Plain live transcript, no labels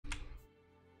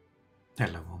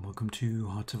Hello and welcome to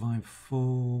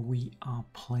HOI4. We are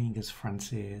playing as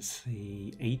France. It's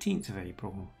the 18th of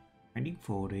April,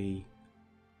 1940,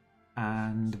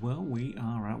 and well, we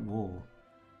are at war.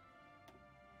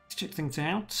 Let's check things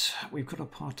out. We've got a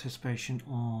participation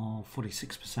of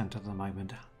 46% at the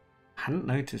moment. Hadn't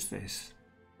noticed this,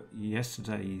 but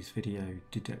yesterday's video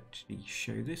did actually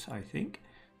show this, I think.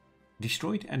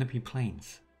 Destroyed enemy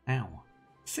planes. Now,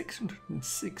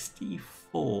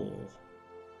 664.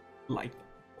 Like,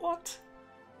 what?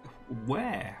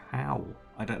 Where? How?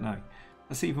 I don't know.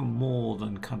 That's even more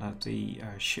than kind of the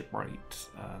ship rate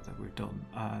that we've done.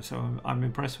 So I'm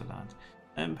impressed with that.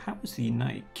 How was the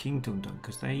United Kingdom done?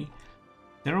 Because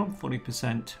they're on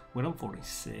 40%, we're on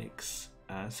 46.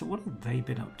 So what have they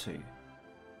been up to?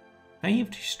 They have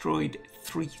destroyed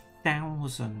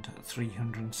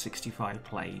 3,365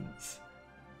 planes.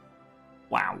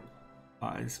 Wow,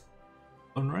 that is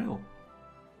unreal.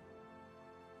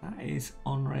 That is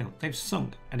unreal. They've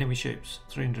sunk enemy ships,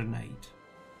 308.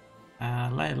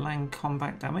 Land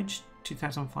combat damage,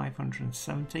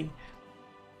 2,570.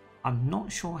 I'm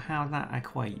not sure how that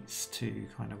equates to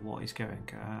kind of what is going.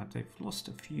 They've lost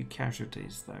a few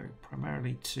casualties though,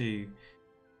 primarily to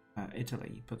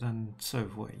Italy, but then so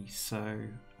have we. So,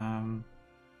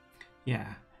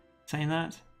 yeah. Saying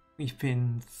that, we've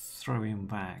been throwing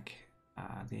back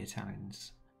the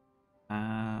Italians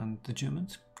and the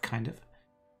Germans, kind of.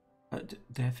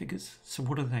 Their figures. So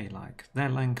what are they like? Their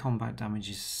land combat damage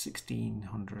is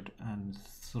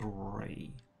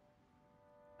 1,603,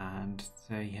 and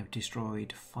they have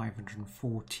destroyed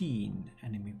 514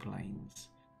 enemy planes.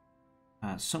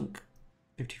 Sunk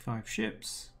 55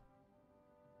 ships.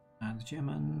 And the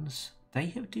Germans, they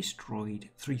have destroyed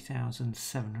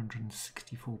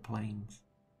 3,764 planes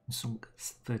and sunk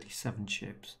 37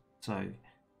 ships. So,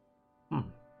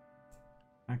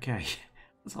 okay,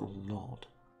 that's a lot.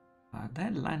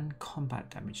 Their land combat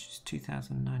damage is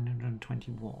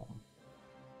 2,921.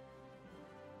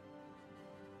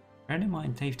 Bearing in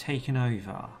mind they've taken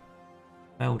over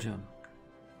Belgium,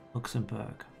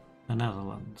 Luxembourg, the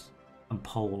Netherlands, and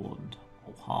Poland,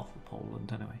 or half of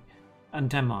Poland anyway, and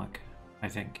Denmark, I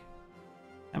think.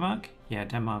 Denmark? Yeah,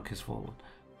 Denmark has fallen.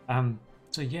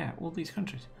 So yeah, all these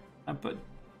countries. But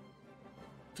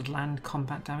the land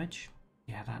combat damage?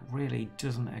 Yeah, that really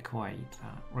doesn't equate.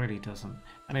 That really doesn't.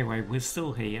 Anyway, we're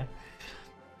still here.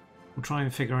 We'll try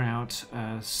and figure out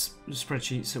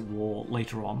spreadsheets at war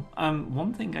later on.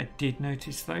 One thing I did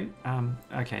notice though,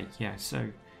 okay, yeah, so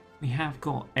we have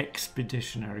got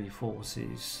expeditionary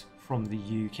forces from the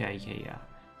UK here.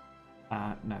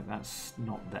 No, that's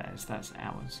not theirs, that's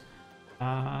ours.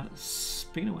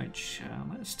 Speaking of which,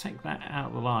 let's take that out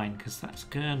of the line because that's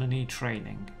gonna need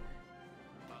training.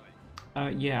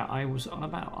 Yeah, I was on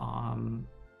about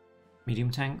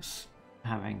medium tanks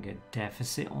having a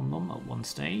deficit on them at one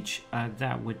stage.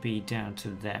 That would be down to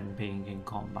them being in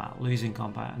combat, losing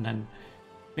combat, and then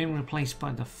being replaced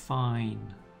by the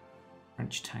fine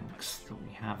French tanks that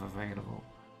we have available.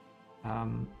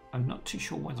 I'm not too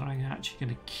sure whether I'm actually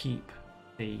going to keep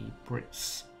the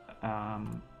Brits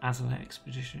as an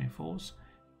expeditionary force.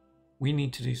 We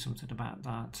need to do something about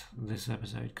that this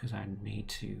episode because I need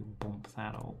to bump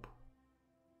that up.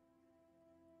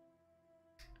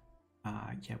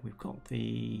 Yeah, we've got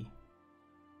the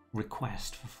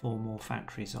request for 4 more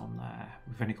factories on there.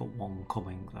 We've only got 1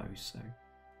 coming though, so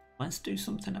let's do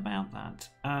something about that.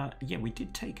 Yeah, we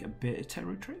did take a bit of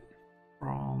territory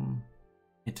from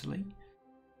Italy,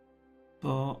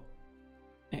 but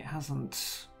it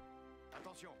hasn't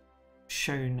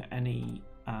shown any.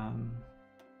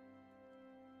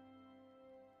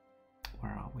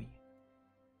 Where are we?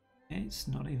 It's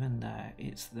not even there,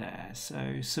 it's there.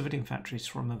 So civilian factories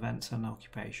from events and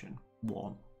occupation,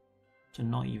 1. So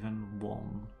not even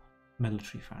 1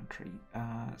 military factory.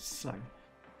 So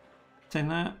saying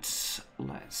that,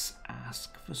 let's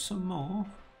ask for some more.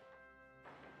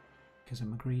 Because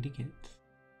I'm a greedy git,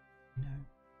 you know.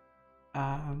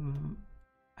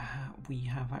 We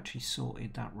have actually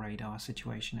sorted that radar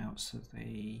situation out so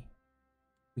we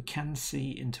can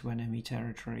see into enemy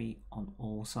territory on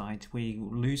all sides. We're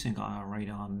losing our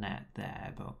radar net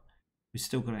there, but we've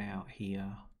still got it out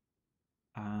here.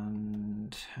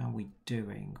 And how are we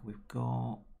doing? We've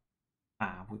got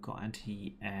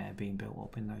anti-air being built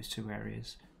up in those 2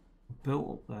 areas. Built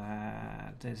up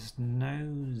there. There's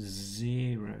no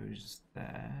zeros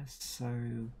there,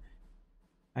 so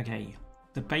okay.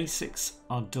 The basics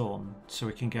are done, so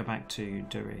we can go back to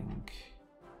doing.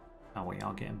 Oh, we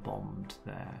are getting bombed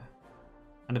there.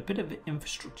 And a bit of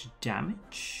infrastructure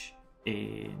damage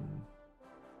in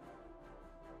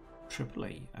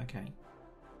Tripoli. Okay.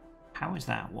 How is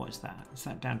that? What is that? Is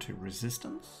that down to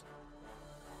resistance?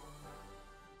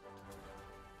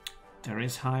 There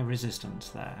is high resistance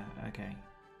there. Okay.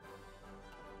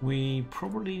 We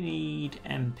probably need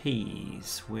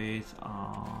MPs with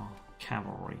our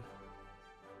cavalry.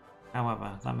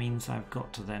 However, that means I've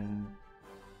got to then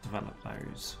develop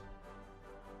those.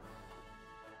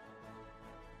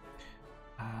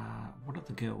 What are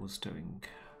the girls doing?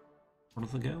 What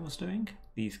are the girls doing?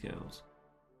 These girls.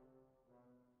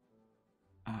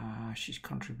 She's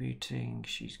contributing.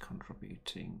 She's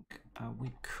contributing.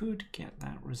 We could get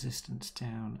that resistance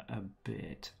down a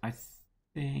bit. I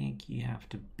think you have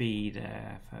to be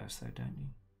there first, though, don't you?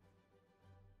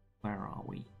 Where are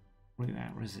we? Root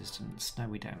out resistance. No,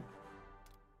 we don't.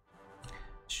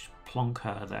 Just plonk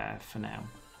her there for now.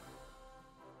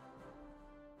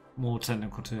 More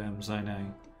technical terms, I know.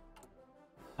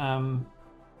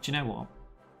 Do you know what?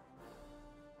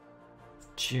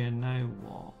 Do you know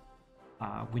what?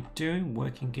 We're doing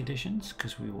working conditions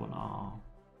because we want our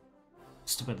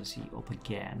stability up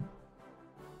again.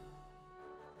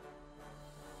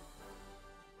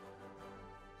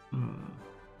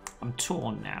 I'm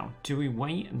torn now. Do we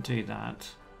wait and do that?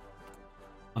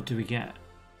 Or do we get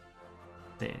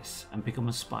this and become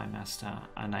a spy master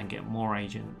and then get more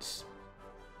agents?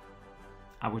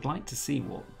 I would like to see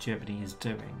what Germany is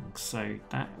doing, so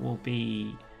that will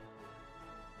be...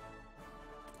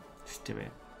 Let's do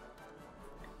it.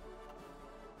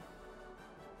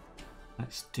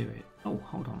 Let's do it. Oh,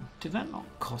 hold on. Did that not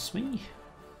cost me?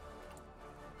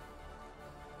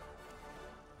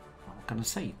 I'm going to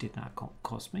say, did that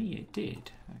cost me? It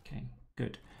did. Okay,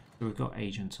 good. So we've got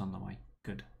agents on the way.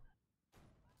 Good.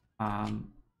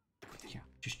 Yeah,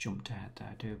 just jumped ahead there.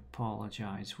 I do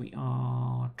apologise. We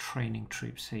are training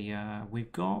troops here.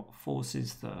 We've got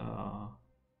forces that are...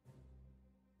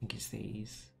 I think it's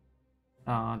these.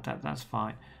 That's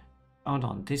fine. Hold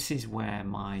on. This is where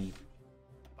my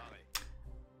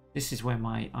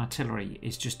artillery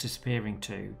is just disappearing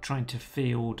to. Trying to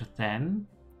field them.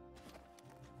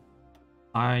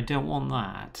 I don't want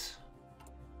that.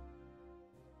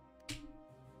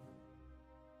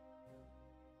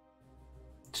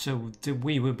 So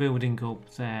we were building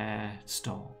up their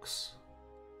stocks.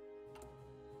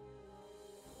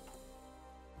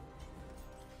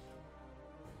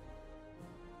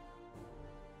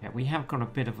 Yeah, we have got a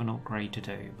bit of an upgrade to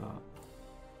do, but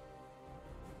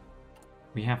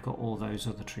we have got all those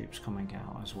other troops coming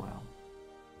out as well.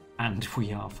 And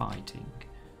we are fighting.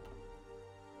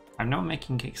 I'm not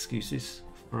making excuses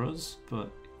for us,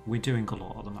 but we're doing a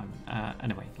lot at the moment.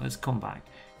 Anyway, let's come back.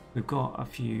 We've got a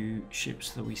few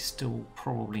ships that we still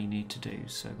probably need to do.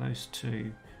 So those 2,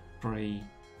 3.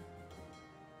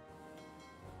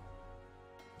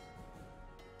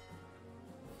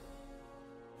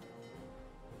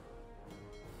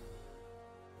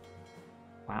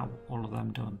 Wow, all of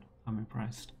them done. I'm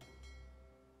impressed.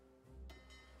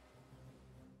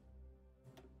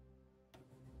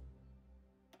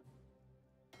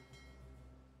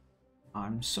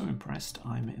 I'm so impressed.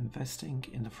 I'm investing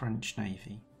in the French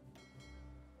Navy.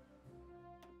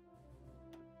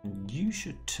 And you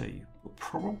should too, but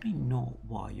probably not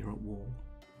while you're at war.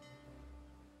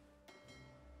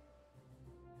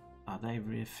 Are they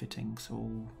rear fittings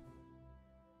all?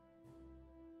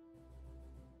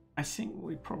 I think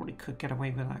we probably could get away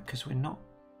with that because we're not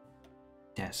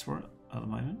desperate at the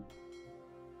moment.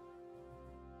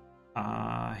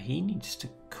 He needs to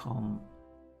come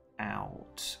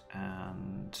out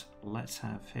and let's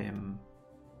have him.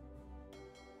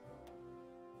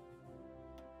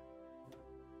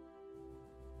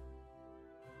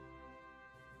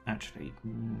 Actually,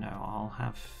 no, I'll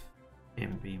have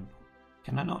him be.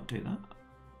 Can I not do that?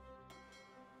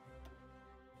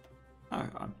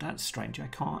 Oh, that's strange. I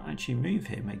can't actually move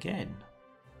him again.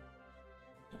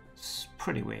 It's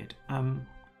pretty weird.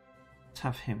 Let's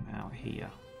have him out here.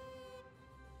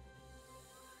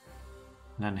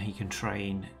 And then he can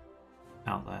train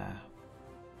out there.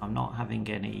 I'm not having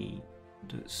any.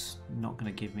 That's not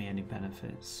going to give me any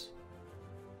benefits.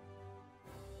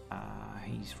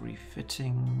 He's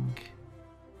refitting.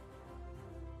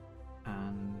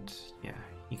 And yeah,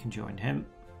 you can join him.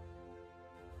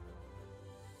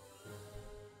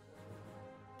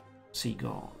 So he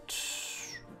got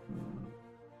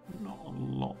not a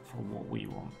lot for what we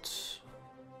want.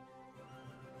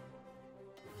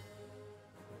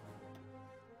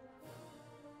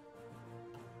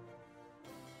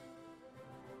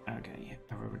 Okay,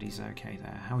 everybody's okay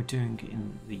there. How are we doing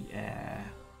in the air?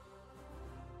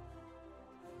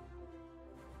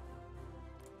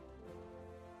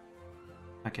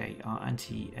 Okay, our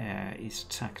anti-air is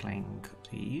tackling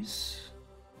these.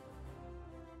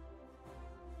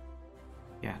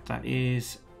 Yeah, that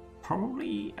is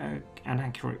probably an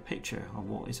accurate picture of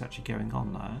what is actually going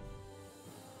on there.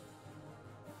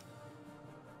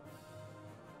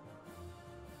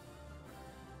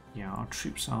 Yeah, our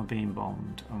troops are being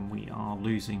bombed and we are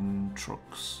losing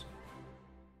trucks.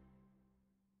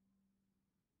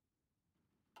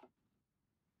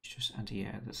 It's just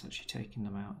anti-air that's actually taking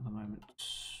them out at the moment.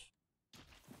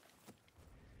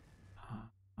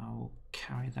 I will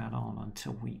carry that on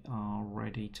until we are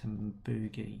ready to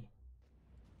boogie.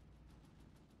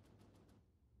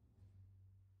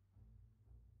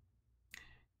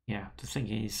 Yeah, the thing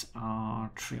is, our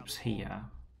troops here,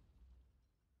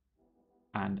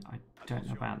 and I don't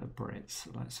know about the Brits,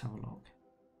 so let's have a look.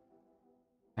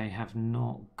 They have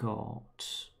not got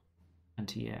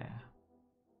anti-air.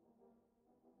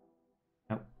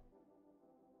 Nope.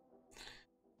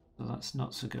 So that's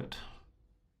not so good.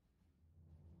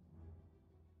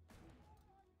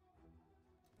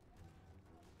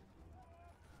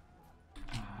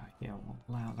 Yeah, we'll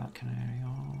allow that carry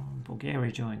on.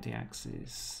 Bulgaria joined the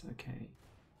Axis. Okay.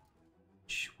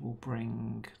 We'll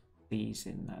bring these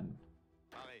in then.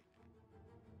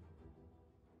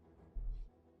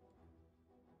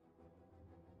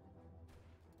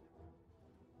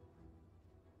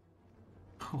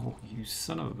 Oh, you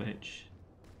son of a bitch.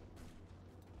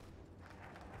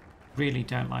 Really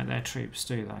don't like their troops,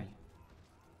 do they?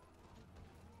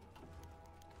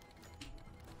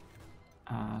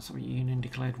 Soviet Union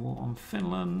declared war on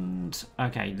Finland.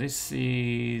 Okay, this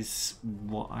is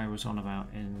what I was on about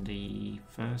in the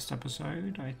first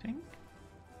episode, I think.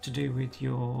 To do with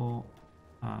your...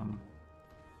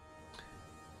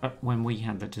 when we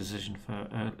had the decision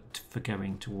for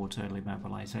going towards early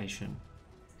mobilisation.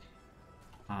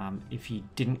 If you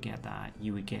didn't get that,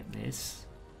 you would get this.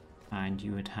 And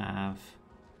you would have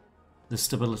the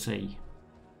stability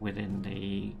within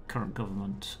the current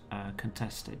government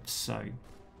contested. So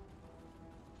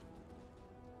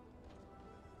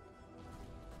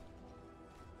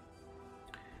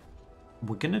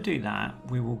we're going to do that.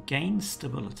 We will gain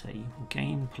stability, we'll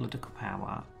gain political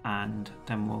power, and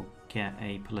then we'll get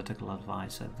a political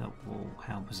advisor that will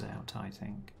help us out, I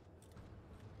think.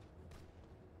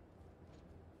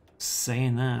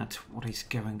 Saying that, what is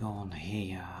going on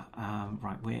here?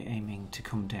 Right, we're aiming to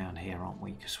come down here, aren't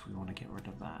we? Because we want to get rid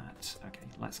of that. Okay,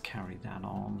 let's carry that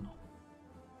on.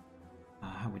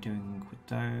 How are we doing with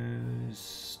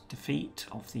those? Defeat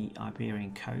of the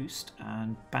Iberian coast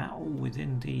and battle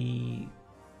within the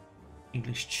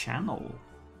English Channel.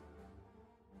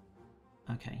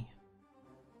 Okay.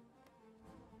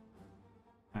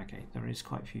 Okay, there is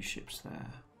quite a few ships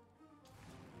there.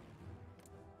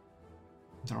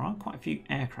 There are quite a few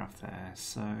aircraft there,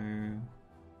 so...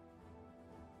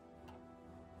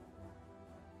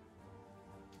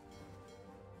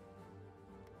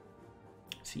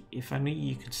 See, if only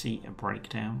you could see a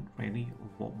breakdown, really,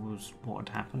 of what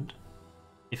had happened.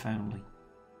 If only.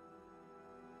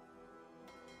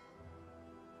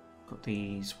 Got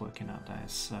these working out there,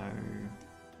 so...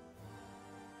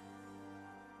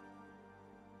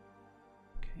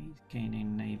 Okay,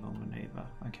 gaining naval maneuver,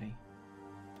 okay.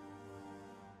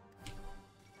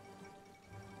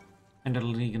 End of the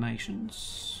League of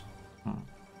Nations.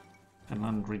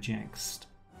 Finland rejects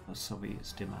the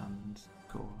Soviets' demands, of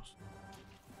course.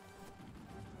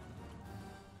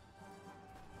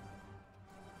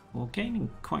 We're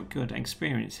gaining quite good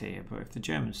experience here, but if the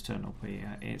Germans turn up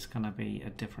here, it's going to be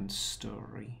a different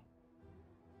story.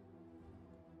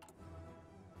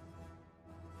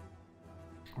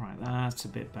 Right, that's a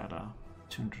bit better.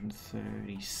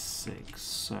 236,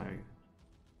 so...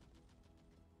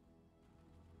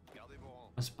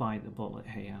 Let's bite the bullet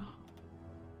here.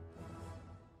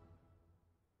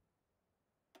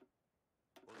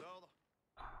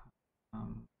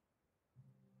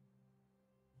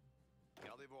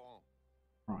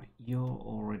 Right, you're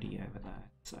already over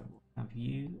there, so we'll have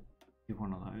you do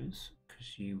one of those,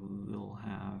 because you will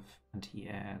have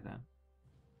anti-air then.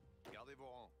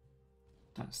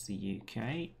 That's the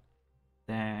UK.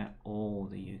 They're all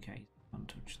the UK. Don't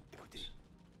touch that.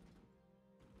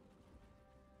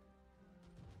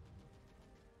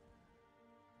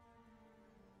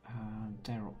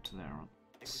 They're up to there, aren't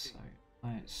they? So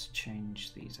let's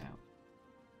change these out.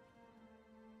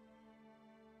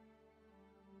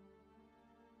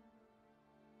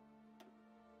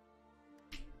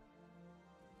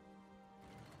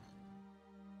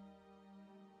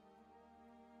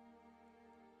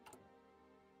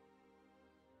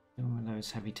 Doing with those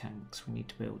heavy tanks, we need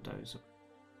to build those up.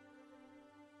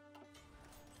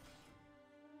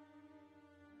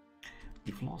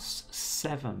 We've lost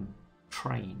 7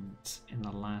 trains in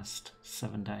the last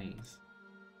 7 days.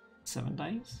 7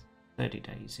 days? 30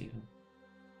 days even.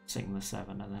 Sing the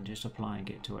 7 and then just applying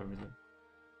it to everything.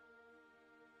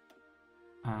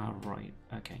 Right,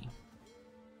 okay.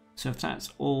 So if that's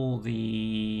all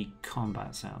the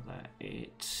combats out there,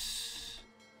 it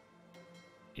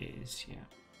is, yeah.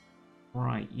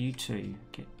 Right, you two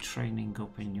get training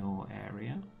up in your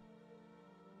area.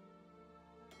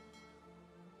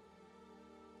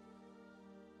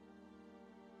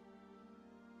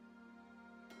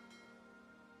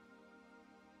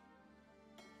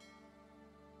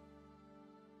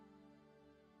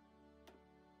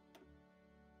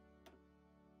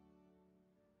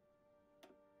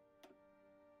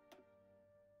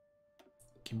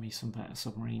 Give me some better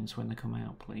submarines when they come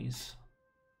out, please.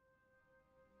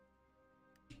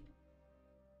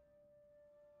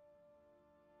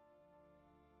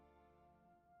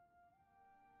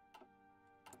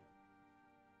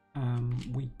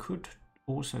 We could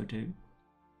also do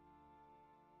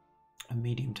a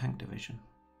medium tank division.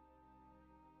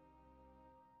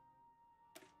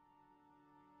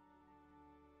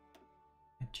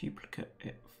 I duplicate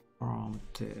it from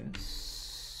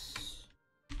this.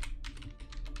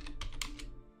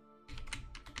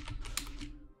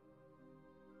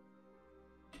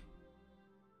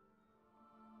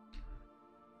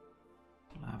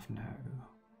 I'll have no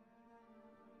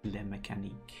Le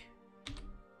Mécanique.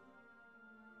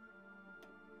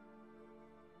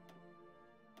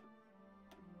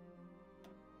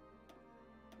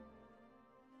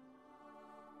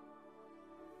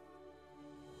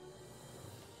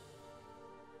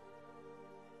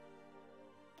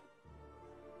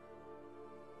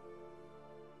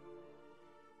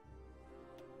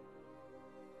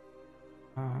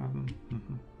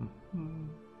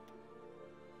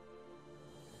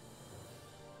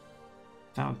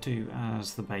 That'll do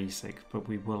as the basic, but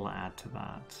we will add to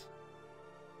that.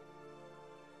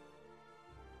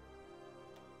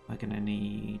 We're going to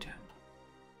need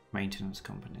maintenance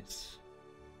companies.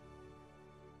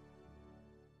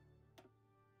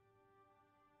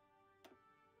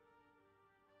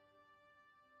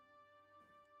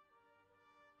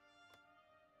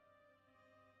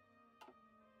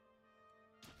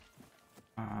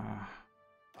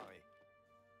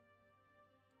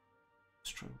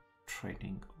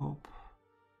 Trading up.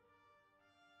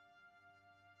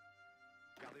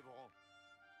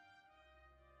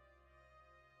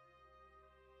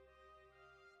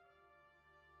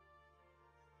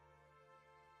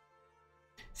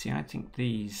 See, I think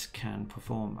these can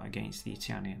perform against the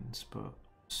Italians, but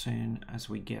soon as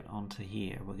we get onto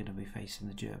here, we're going to be facing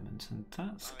the Germans, and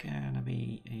that's going to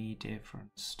be a different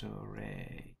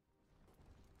story.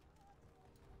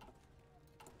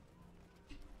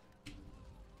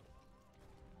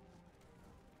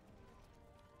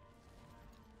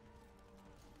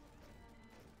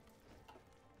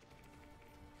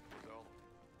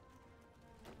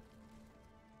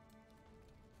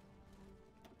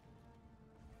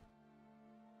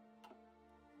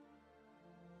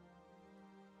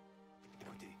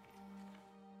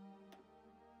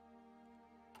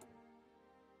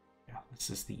 This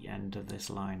is the end of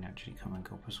this line actually coming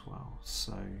up as well,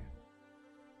 so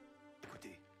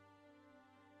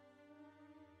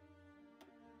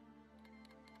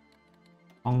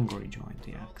Hungary joined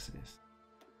the Axis.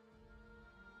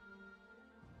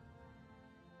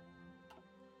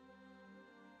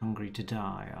 Hungry to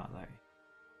die, are they?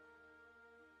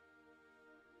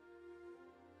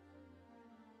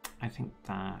 I think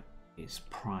that is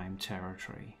prime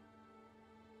territory.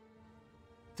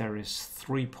 There is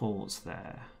 3 ports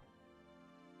there.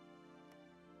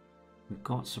 We've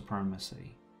got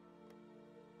supremacy.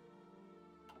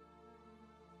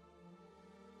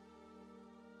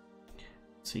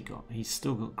 So he's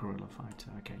still got guerrilla fighter.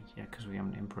 Okay, yeah, because we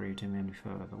haven't improved him any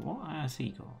further. What has he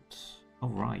got? Oh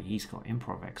right, he's got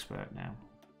improv expert now.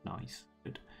 Nice,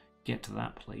 good. Get to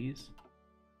that, please.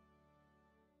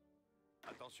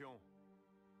 Attention.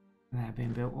 They're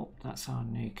being built up. That's our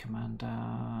new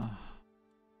commander.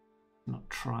 Not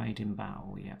tried in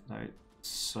battle yet though,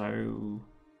 so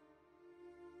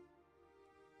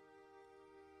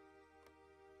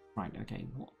right, okay,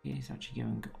 what is actually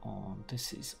going on?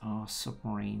 This is our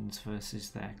submarines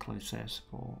versus their close air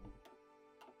support.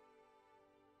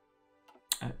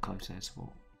 Close air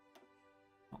support,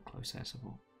 not close air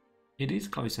support. It is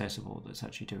close air support that's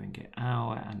actually doing it.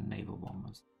 Our and naval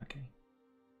bombers. Okay.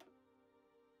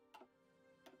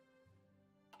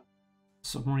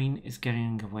 Submarine is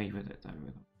getting away with it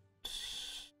though.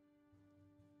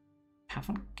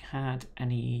 Haven't had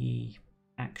any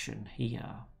action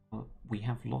here, but we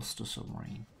have lost a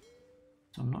submarine.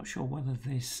 So I'm not sure whether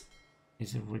this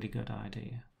is a really good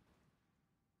idea.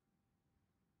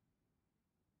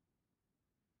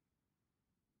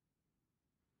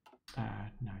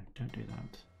 No, don't do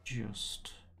that.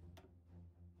 Just...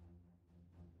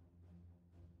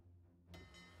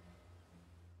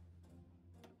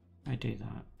 I do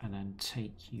that and then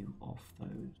take you off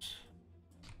those.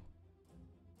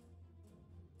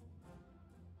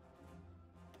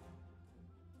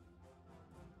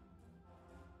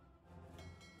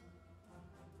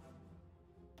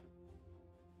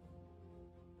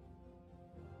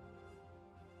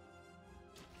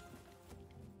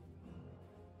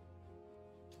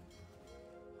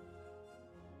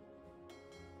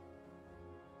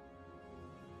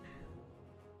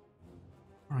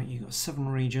 Right, you've got 7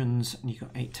 regions and you've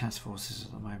got 8 task forces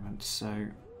at the moment, so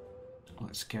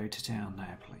let's go to down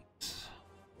there, please.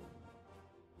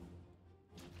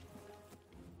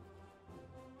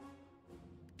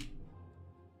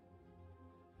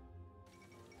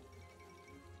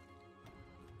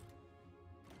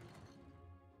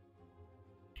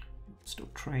 Still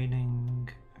training.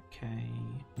 Okay,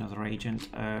 another agent.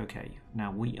 Okay,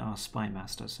 now we are spy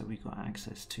master, so we've got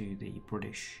access to the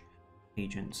British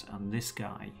agents, and this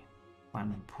guy,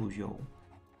 Van Pujol,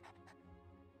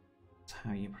 that's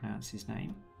how you pronounce his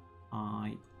name.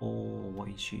 I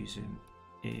always use him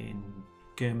in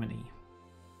Germany.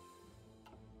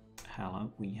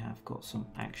 Hello, we have got some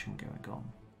action going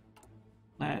on.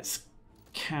 Let's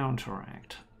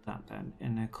counteract that then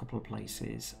in a couple of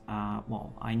places.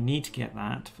 Well, I need to get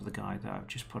that for the guy that I've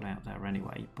just put out there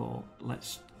anyway, but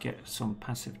let's get some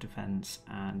passive defense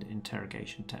and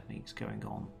interrogation techniques going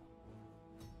on.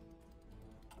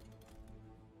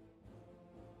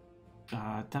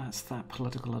 That's that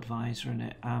political advisor in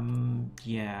it.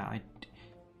 Yeah,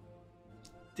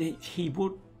 he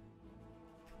would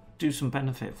do some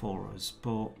benefit for us,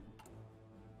 but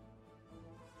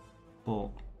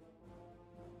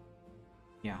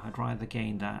yeah, I'd rather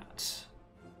gain that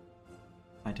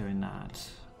by doing that,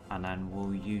 and then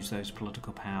we'll use those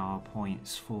political power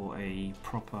points for a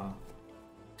proper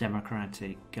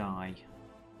democratic guy.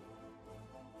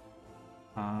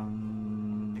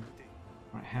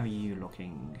 Right, how are you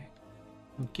looking?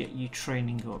 We'll get you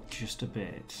training up just a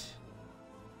bit.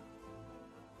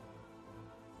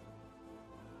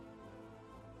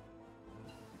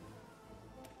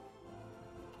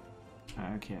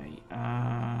 Okay,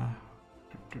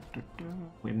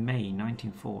 we're May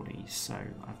 1940s, so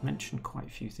I've mentioned quite a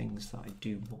few things that I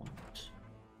do want.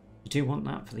 I do want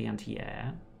that for the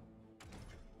anti-air.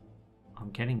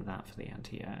 I'm getting that for the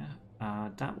anti-air.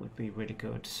 That would be really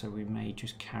good, so we may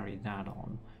just carry that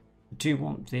on. I do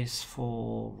want this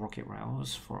for rocket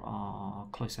rails for our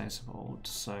close air support,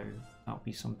 so that'll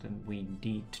be something we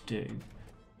need to do.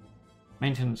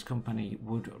 Maintenance company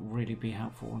would really be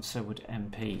helpful, and so would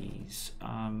MPs.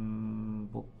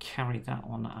 We'll carry that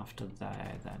on after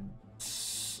there then.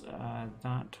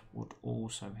 That would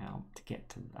also help to get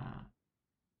to that.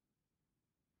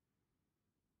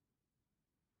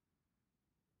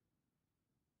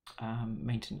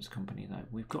 Maintenance company though.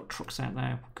 We've got trucks out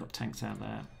there, we've got tanks out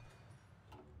there.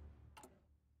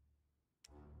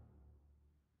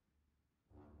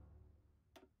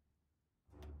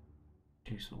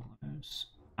 Use all those.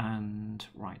 And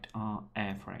right, our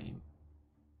airframe.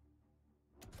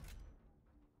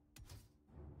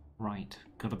 Right,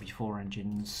 gotta be 4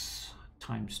 engines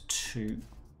times 2.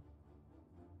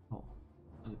 Oh,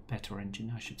 a better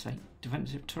engine I should say.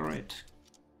 Defensive turret.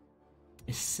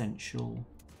 Essential.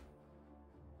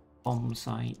 Bomb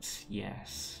sights,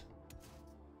 yes.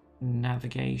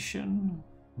 Navigation,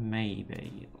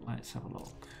 maybe. Let's have a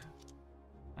look.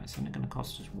 It's only going to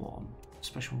cost us 1.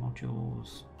 Special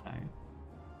modules, no.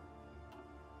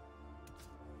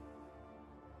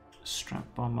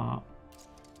 Strap bomber,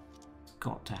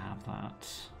 got to have that.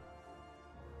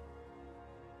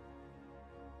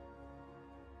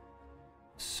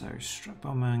 So strap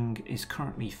bombing is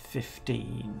currently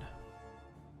 15.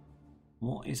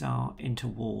 What is our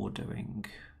interwar doing?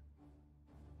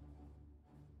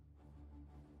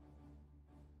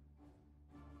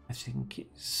 I think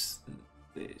it's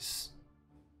this,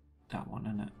 that one,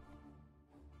 isn't it?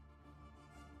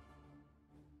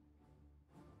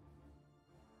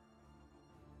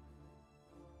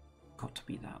 Got to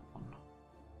be that one.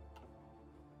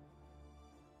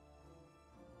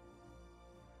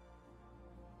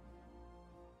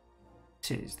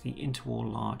 It is the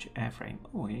interwar large airframe.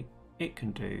 Oh, it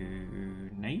can do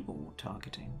naval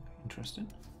targeting.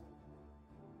 Interesting.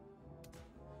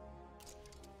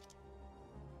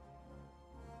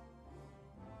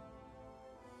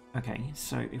 Okay,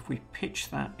 so if we pitch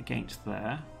that against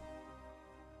there,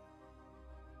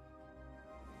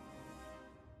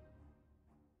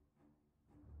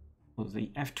 well,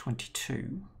 the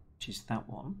F-22, which is that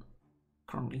one,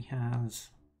 currently has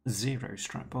 0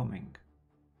 strat bombing,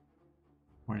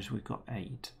 whereas we've got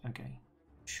 8. Okay,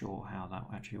 sure how that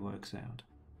actually works out.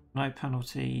 No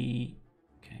penalty.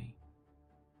 Okay.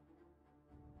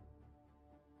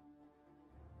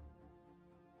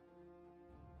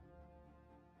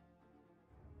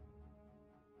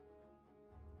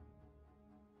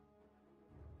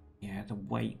 Yeah, the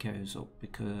weight goes up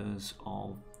because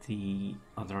of the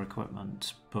other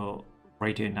equipment, but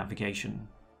radio navigation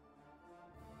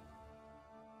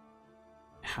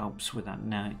helps with that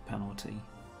night penalty.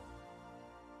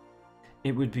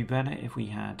 It would be better if we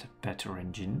had better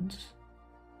engines.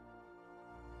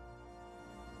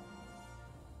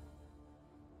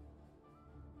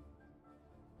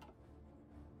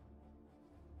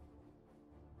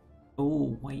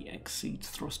 Oh, weight exceeds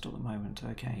thrust at the moment.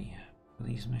 Okay, for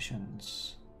these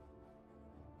missions.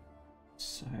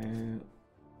 So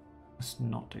let's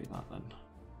not do that then.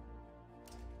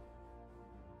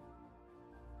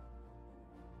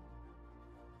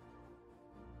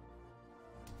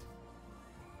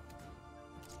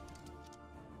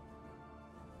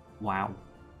 Wow.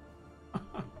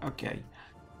 Okay.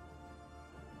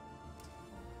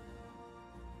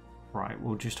 Right,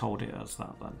 we'll just hold it as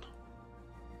that then.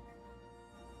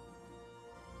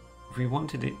 If we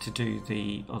wanted it to do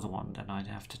the other one, then I'd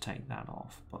have to take that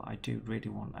off. But I do really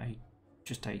want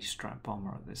just a strat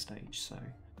bomber at this stage, so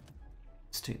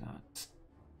let's do that.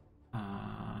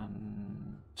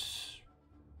 And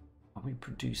are we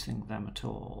producing them at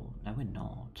all? No, we're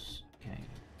not. Okay.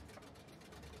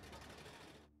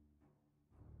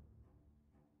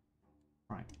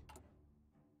 Right.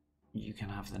 You can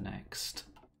have the next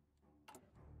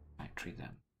factory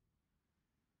then.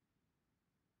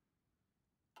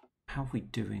 How are we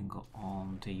doing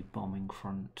on the bombing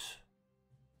front?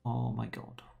 Oh my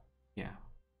god. Yeah.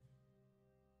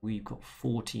 We've got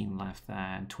 14 left there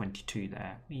and 22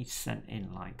 there. We sent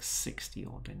in like 60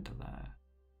 odd into there.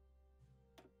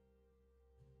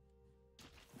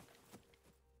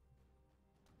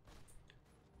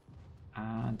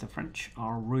 And the French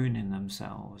are ruining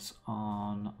themselves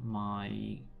on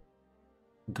my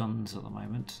guns at the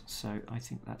moment, so I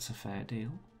think that's a fair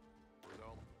deal.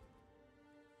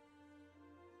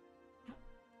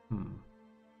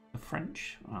 The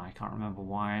French? Oh, I can't remember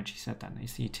why I actually said that.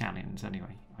 It's the Italians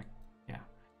anyway. Yeah.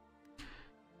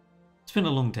 It's been a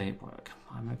long day at work.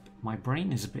 My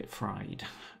brain is a bit fried.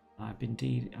 I've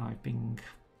been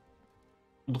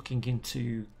looking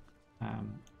into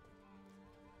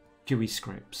GUI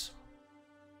scripts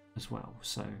as well.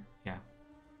 So yeah,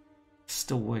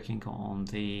 still working on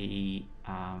the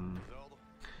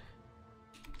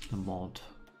mod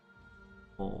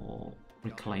for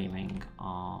reclaiming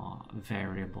our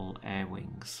variable air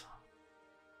wings.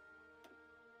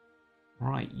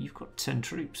 Right, you've got 10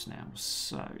 troops now,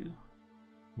 so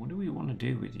what do we want to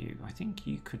do with you? I think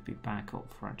you could be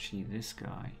backup for actually this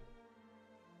guy.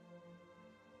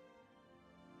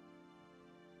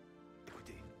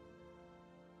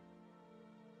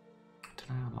 I don't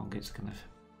know how long it's going to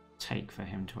take for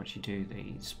him to actually do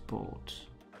these, but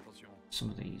some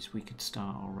of these we could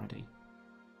start already.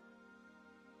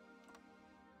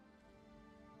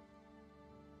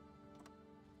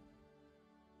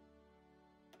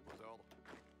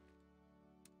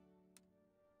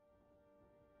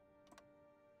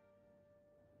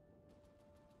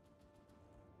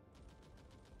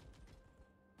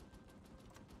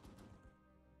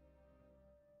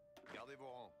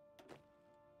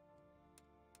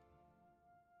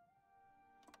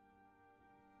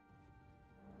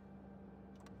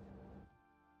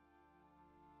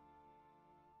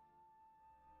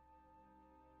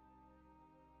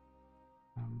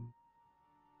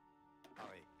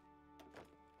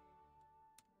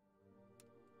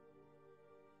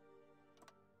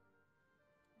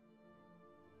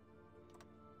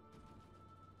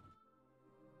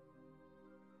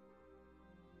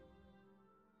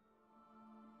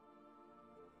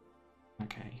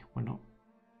 Okay, we're not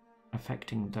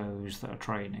affecting those that are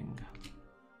training.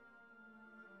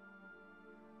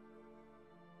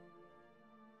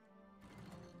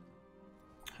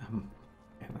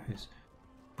 Those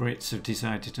Brits have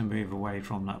decided to move away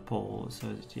from that pole,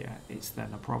 so yeah, it's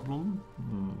then a problem.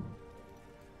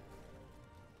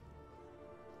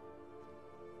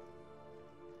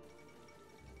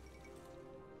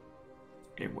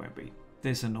 It won't be.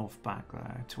 There's enough back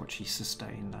there to actually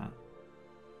sustain that.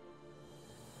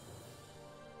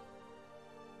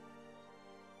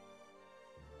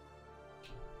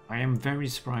 I am very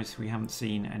surprised we haven't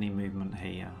seen any movement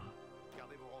here.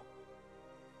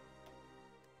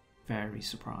 Very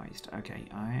surprised. Okay,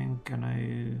 I am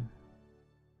gonna...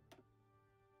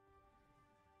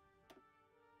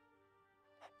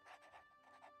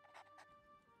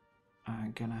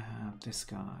 I'm gonna have this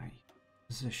guy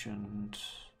positioned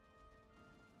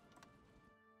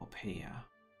up here.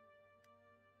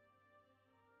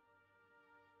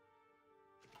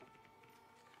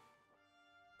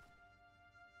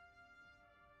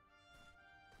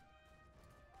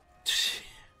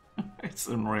 It's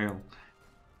unreal.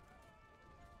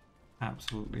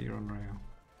 Absolutely unreal.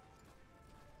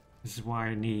 This is why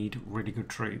I need really good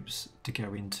troops to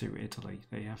go into Italy.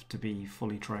 They have to be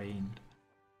fully trained.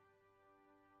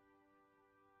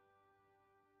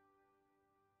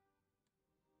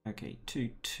 Okay,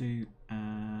 2-2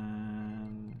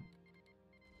 and...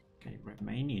 Okay,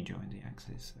 Romania joined the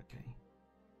Axis. Okay.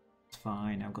 It's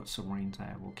fine, I've got submarines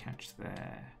there. We'll catch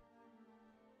their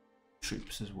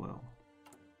troops as well.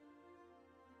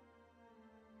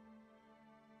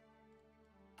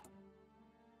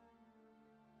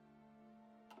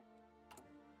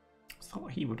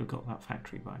 Thought he would have got that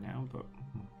factory by now, but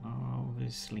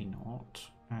obviously not.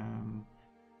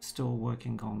 Still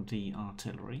working on the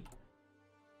artillery.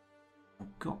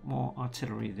 I've got more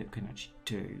artillery that can actually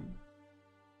do.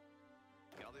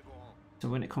 So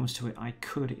when it comes to it, I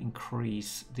could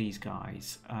increase these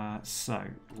guys. So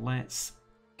let's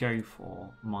go for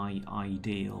my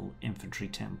ideal infantry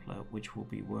template, which will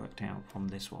be worked out from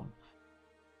this one.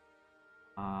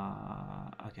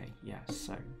 Okay, yeah,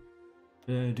 so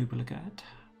duplicate,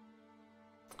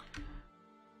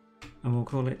 and we'll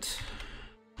call it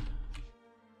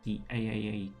the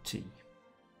AAAT,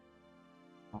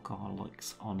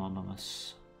 Alcoholics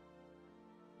Anonymous.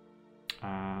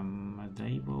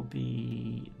 They will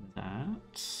be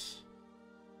that.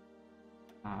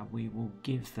 We will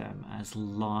give them as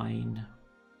line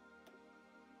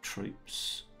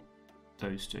troops,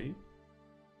 those two.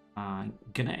 I'm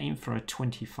gonna aim for a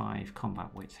 25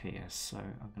 combat width here, so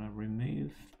I'm gonna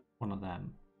remove one of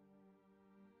them.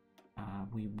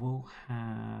 We will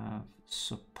have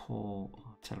support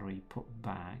artillery put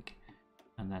back,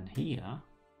 and then here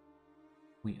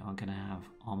we are gonna have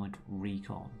armored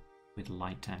recon with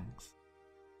light tanks,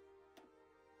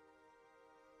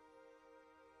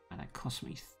 and it costs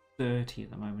me 30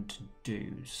 at the moment to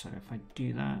do. So if I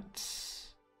do that,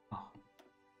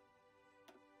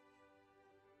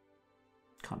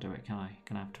 can't do it, can I?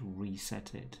 Gonna have to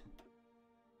reset it.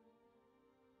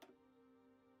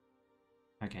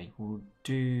 Okay, we'll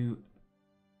do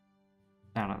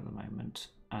that at the moment,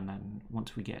 and then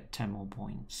once we get 10 more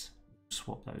points,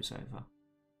 swap those over.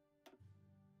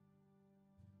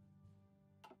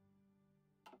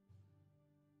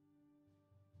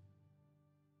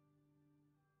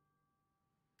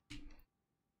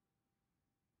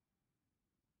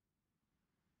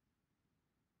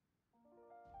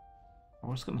 I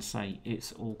was going to say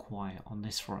it's all quiet on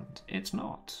this front. It's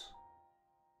not.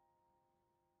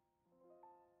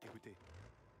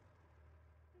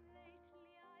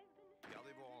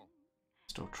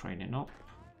 Still training up.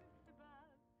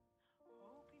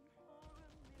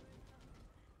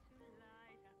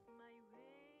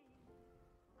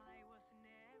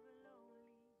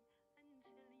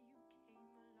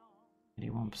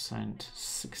 81%,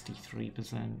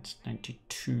 63%,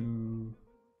 92%.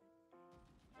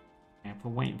 Yeah, if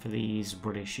we're waiting for these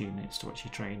British units to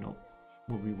actually train up,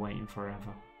 we'll be waiting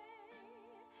forever.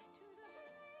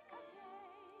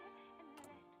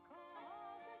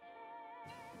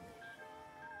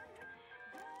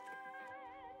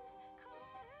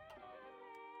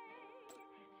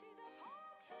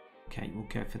 Okay, we'll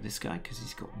go for this guy because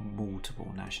he's got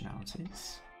multiple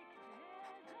nationalities.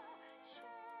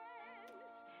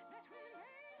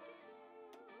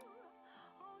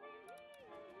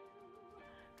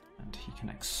 And he can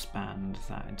expand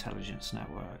that intelligence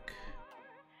network.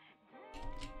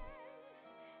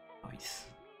 Nice.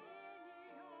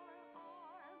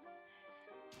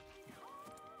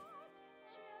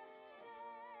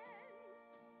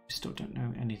 We still don't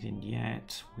know anything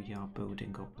yet. We are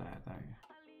building up there though.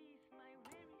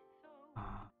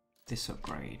 This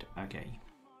upgrade, okay.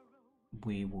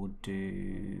 We will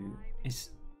do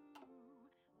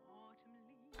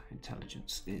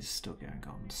intelligence is still going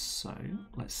on, so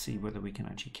let's see whether we can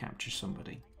actually capture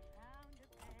somebody.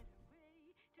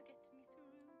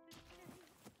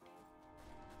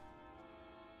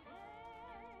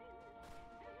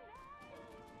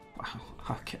 Wow,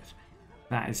 okay,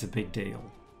 that is a big deal.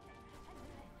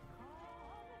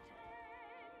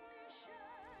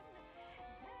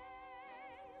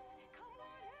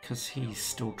 Because he's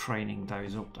still training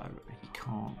those up though, he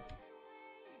can't.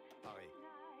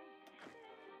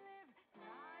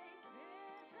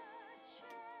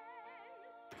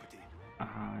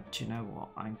 Do you know what?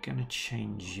 I'm gonna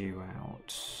change you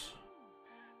out.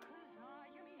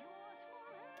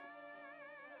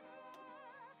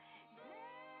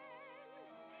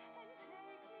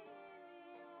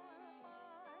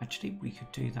 Actually, we could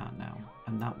do that now,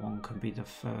 and that one could be the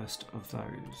first of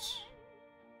those.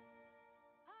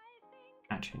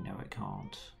 Actually, no, it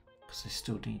can't, because I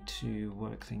still need to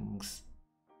work things.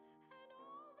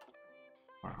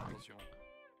 Where are we?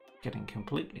 Getting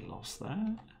completely lost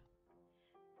there.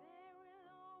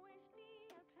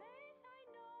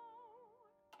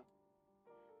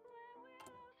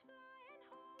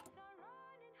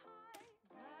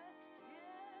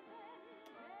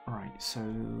 Right, so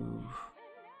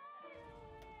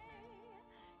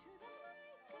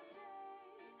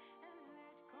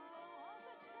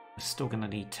we're still going to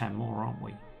need 10 more, aren't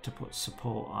we, to put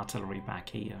support artillery back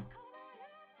here.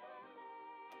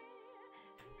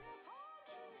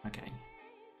 Okay.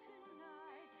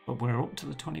 But we're up to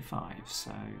the 25,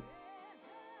 so...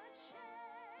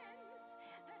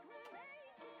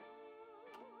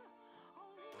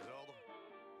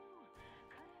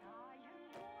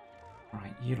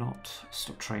 Right, you lot,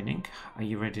 stop training. Are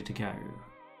you ready to go?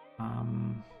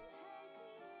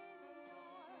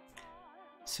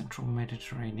 Central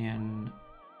Mediterranean...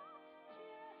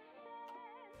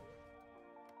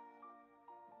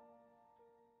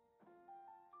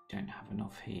 Don't have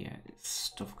enough here. It's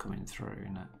stuff coming through,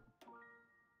 isn't it?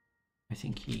 I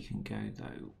think he can go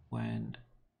though when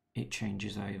it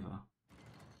changes over,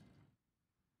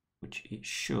 which it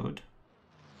should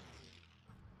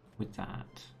with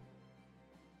that.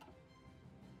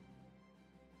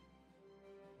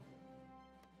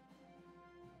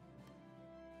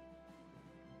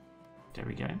 There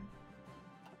we go.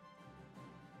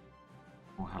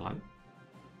 Oh, hello.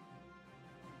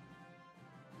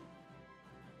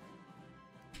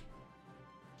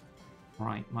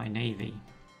 Right, my navy.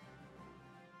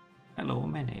 Hello,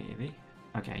 my navy.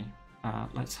 Okay,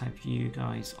 let's have you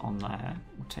guys on there.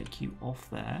 We'll take you off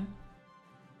there.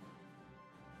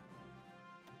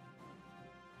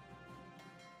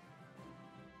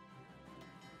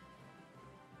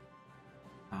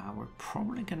 We're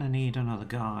probably going to need another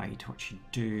guy to actually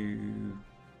do...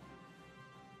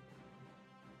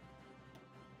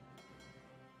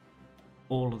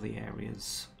 all of the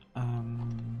areas. We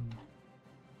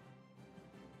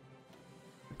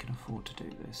can afford to do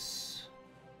this.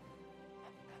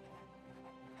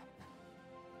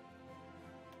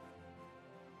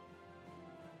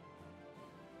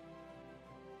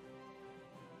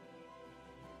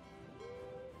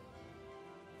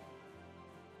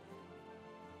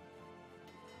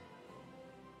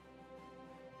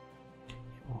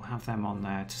 We'll have them on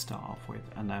there to start off with,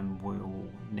 and then we'll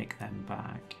nick them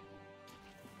back.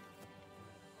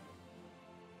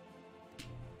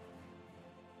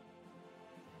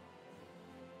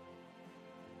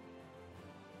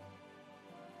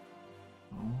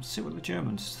 We'll see what the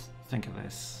Germans think of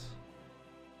this.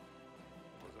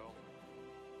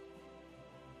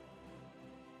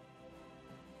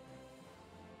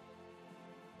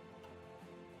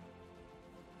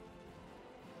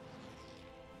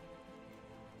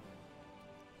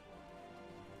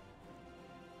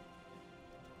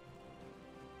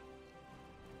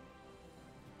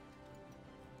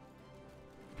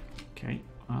 Okay,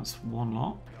 that's one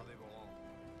lot.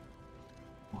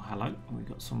 Oh, hello, we've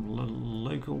got some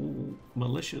local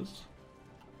militias.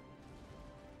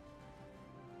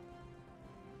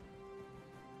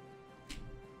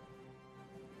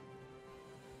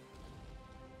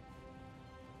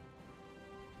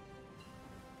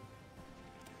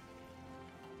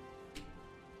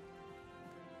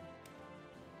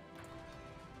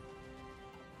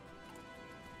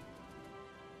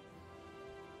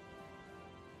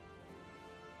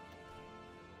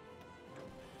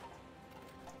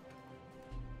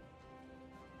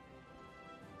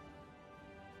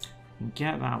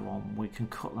 Get that one, we can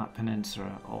cut that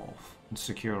peninsula off and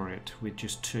secure it with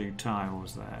just 2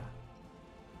 tiles there.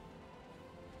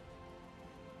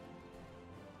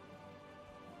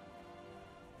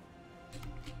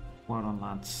 Well done,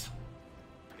 lads.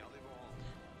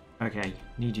 Okay,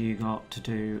 need you got to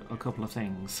do a couple of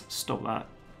things. Stop that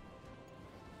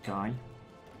guy,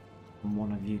 and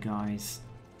one of you guys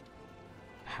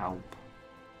help.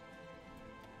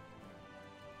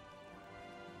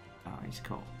 Oh, he's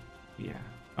got... yeah.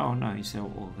 Oh no, he's the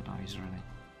organizer, isn't he?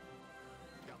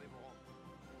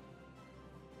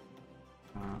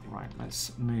 Right,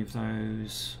 let's move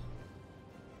those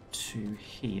to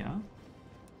here.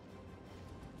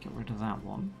 Get rid of that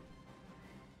one.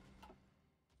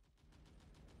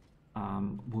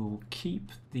 We'll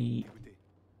keep the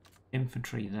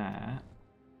infantry there,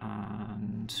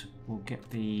 and we'll get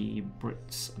the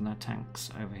Brits and their tanks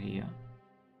over here.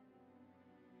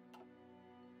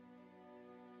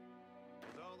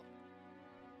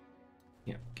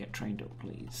 Yep, get trained up,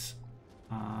 please.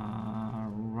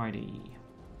 Righty.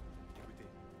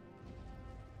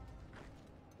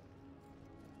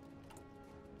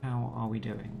 How are we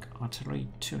doing? Artillery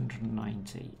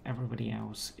 290. Everybody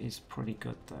else is pretty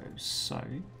good though, so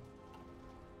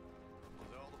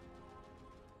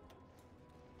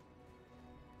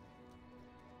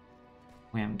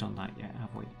we haven't done that yet,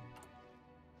 have we?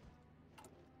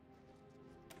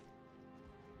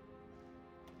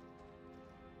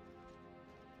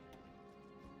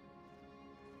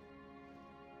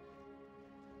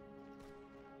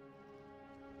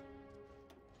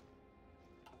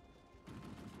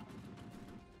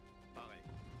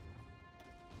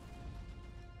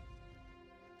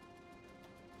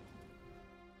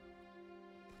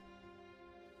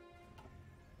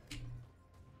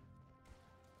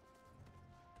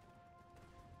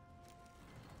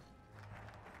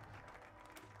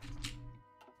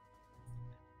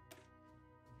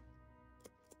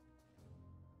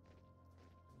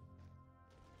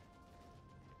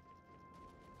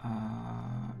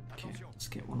 Okay, let's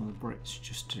get one of the Brits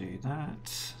just to do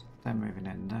that. They're moving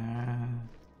in there.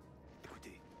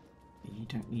 You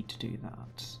don't need to do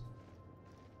that.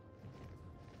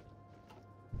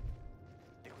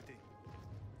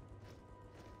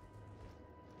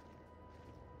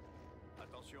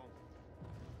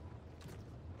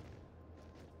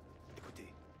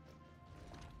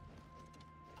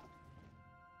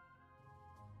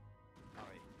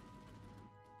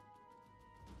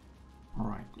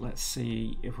 Alright, let's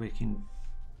see if we can...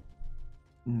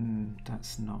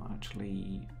 that's not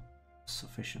actually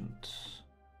sufficient.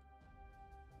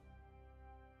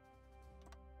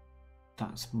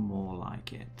 That's more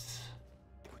like it.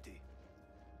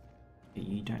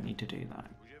 You don't need to do that.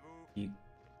 You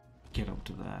get up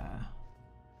to there.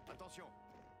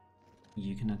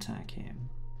 You can attack him.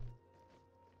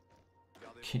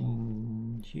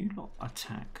 Can you not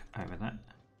attack over there?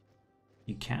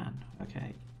 You can,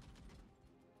 okay.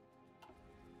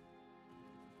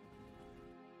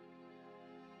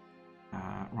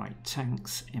 Right,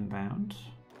 tanks inbound.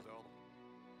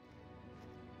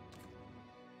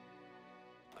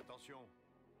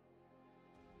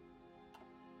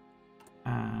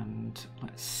 And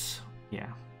let's,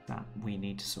 yeah, that we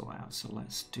need to sort out. So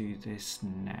let's do this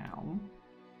now.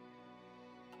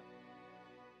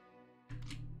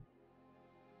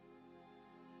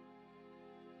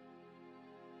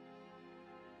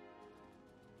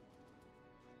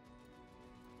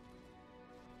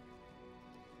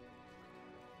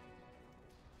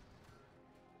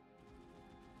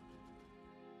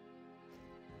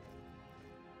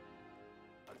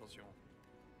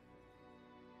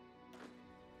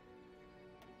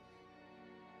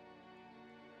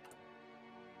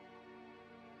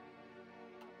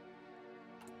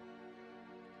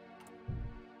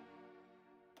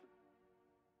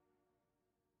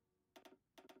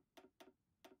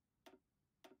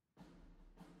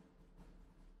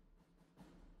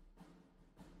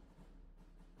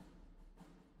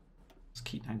 Let's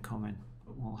keep them coming,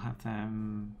 but we'll have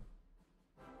them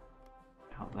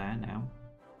out there now.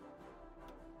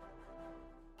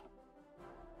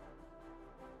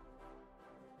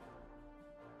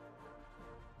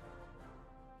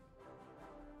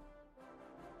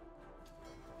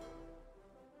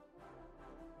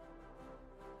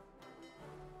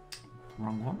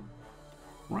 Wrong one,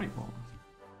 right one.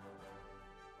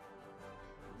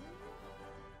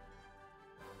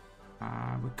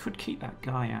 We could keep that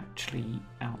guy actually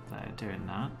out there doing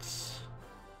that.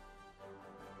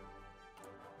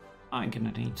 I'm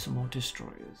gonna need some more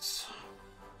destroyers.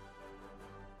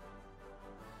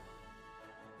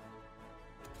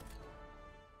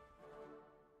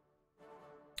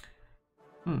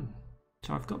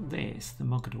 So I've got this, the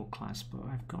Mogador class, but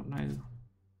I've got no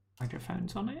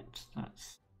hydrophones on it.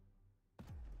 That's a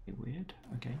bit weird.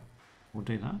 Okay, we'll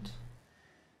do that.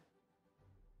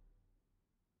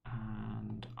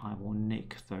 And I will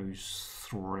nick those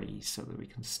 3 so that we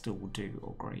can still do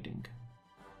upgrading.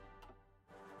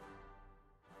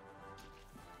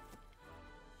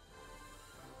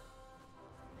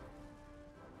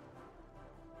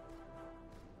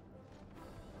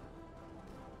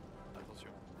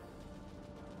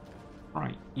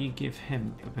 Right, you give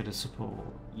him a bit of support.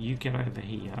 You get over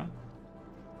here.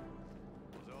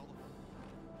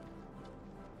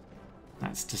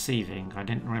 That's deceiving. I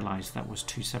didn't realise that was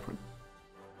 2 separate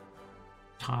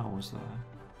tiles there.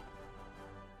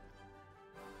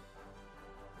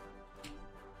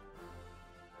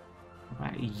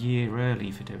 About a year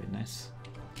early for doing this.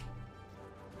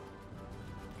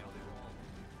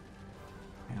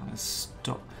 Yeah, let's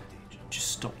stop. Just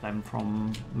stop them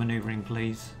from manoeuvring,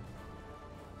 please.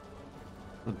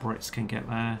 The Brits can get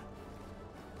there.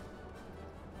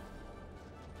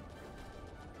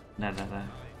 No, there.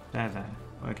 There.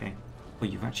 Okay. Well,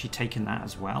 you've actually taken that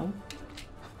as well?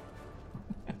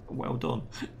 Well done.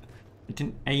 I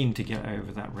didn't aim to get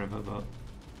over that river, but...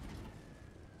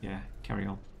 Yeah, carry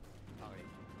on.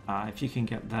 If you can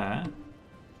get there...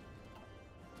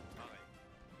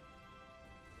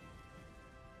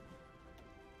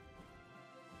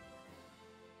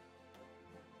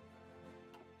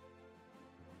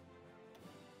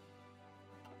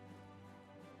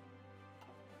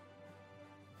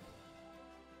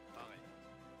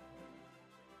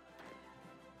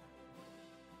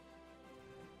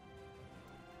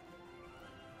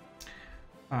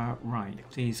 right,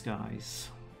 these guys.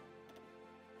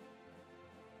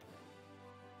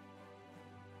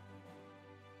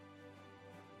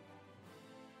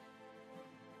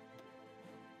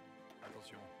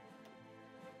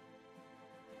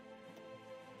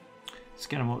 Let's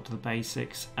get them up to the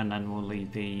basics, and then we'll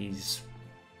leave these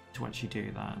to actually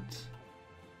do that.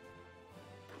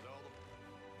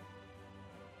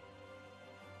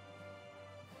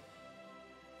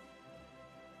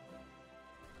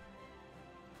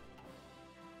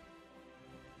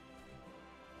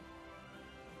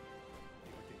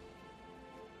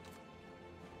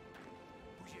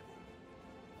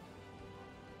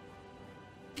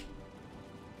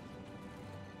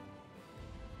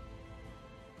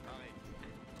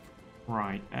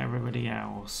 Right, everybody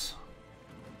else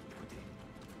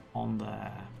on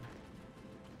there.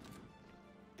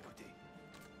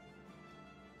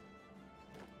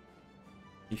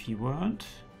 If you weren't,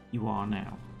 you are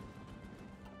now.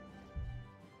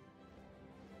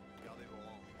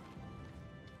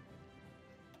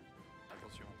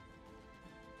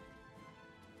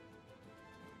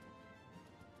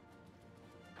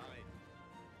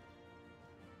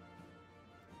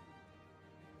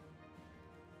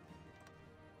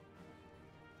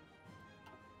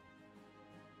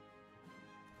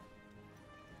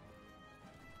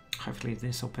 Hopefully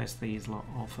this will piss these lot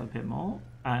off a bit more.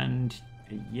 And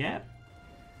yeah,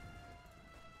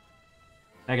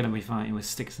 they're going to be fighting with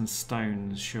sticks and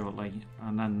stones shortly,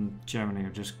 and then Germany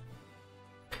will just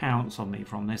pounce on me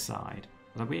from this side.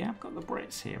 But we have got the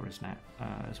Brits here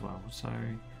as well, so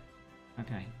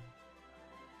okay.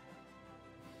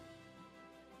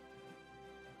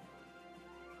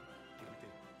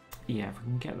 Yeah, if we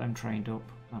can get them trained up,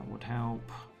 that would help.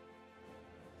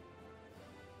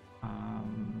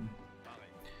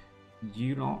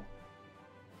 You lot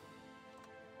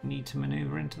need to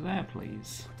maneuver into there,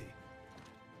 please.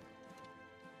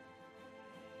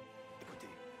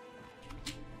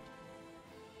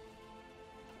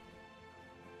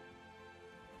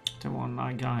 Don't want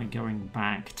that guy going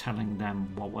back telling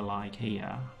them what we're like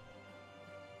here.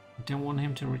 I don't want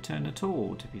him to return at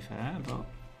all, to be fair, but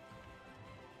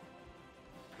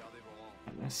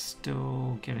let's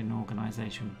still get an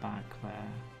organisation back there.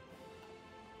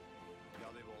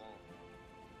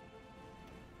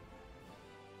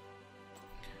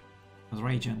 Other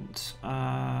agent.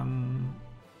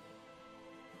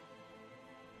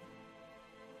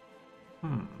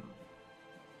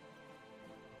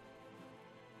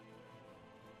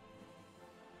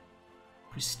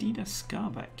 Christina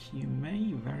Scarbeck, you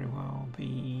may very well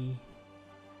be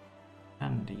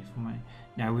handy for me.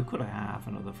 Now we've got to have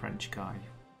another French guy.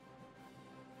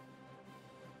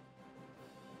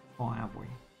 Or have we?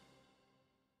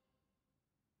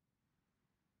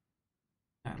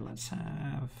 Now let's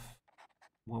have...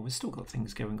 Well, we've still got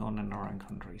things going on in our own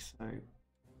country, so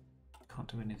can't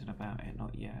do anything about it,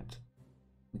 not yet.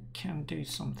 We can do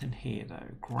something here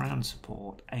though. Ground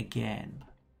support again.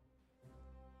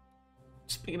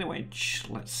 Speaking of which,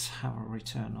 let's have a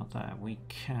return on that. We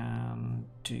can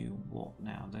do what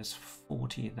now? There's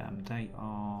 40 of them. They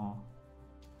are...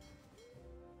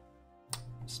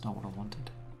 That's not what I wanted.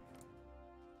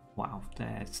 Wow,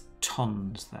 there's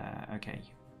tons there. Okay.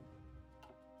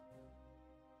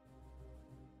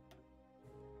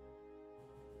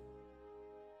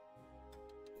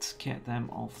 Let's get them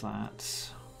off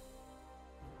that.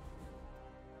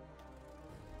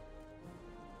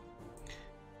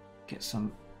 Get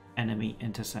some enemy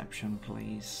interception,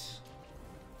 please.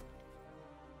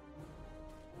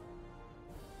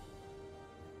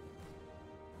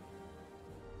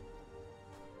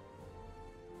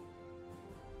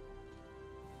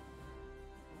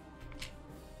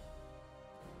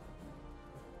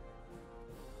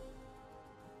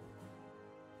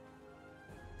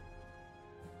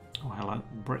 Oh, hello.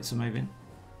 Brits are moving.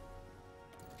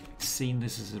 Seen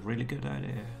this as a really good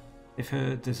idea. They've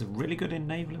heard there's a really good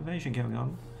naval invasion going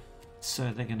on,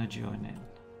 so they're going to join in.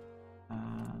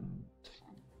 And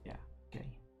yeah, okay.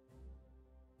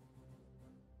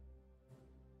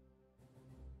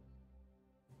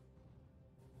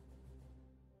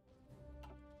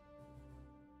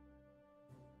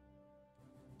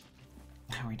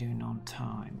 How are we doing on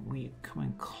time? We're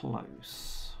coming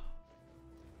close.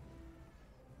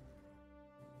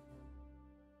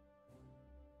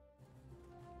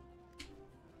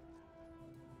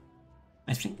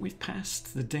 I think we've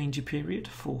passed the danger period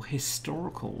for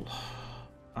historical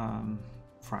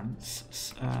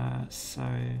France. So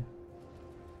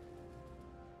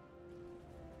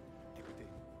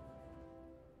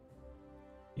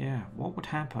yeah, what would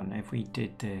happen if we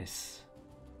did this?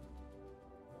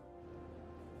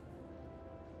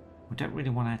 We don't really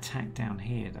want to attack down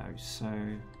here though, so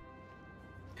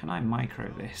can I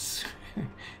micro this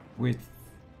with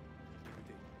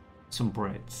some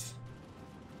Brits?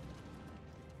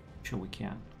 Sure we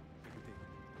can.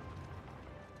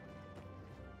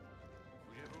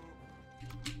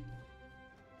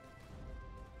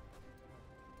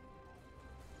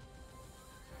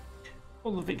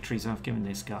 All the victories I've given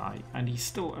this guy, and he's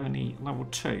still only level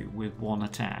 2 with 1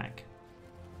 attack.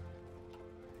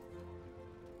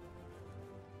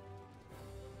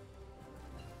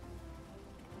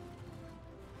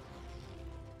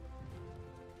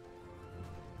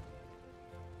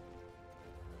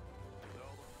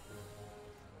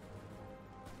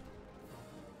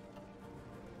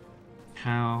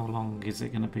 How long is it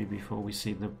going to be before we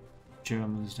see the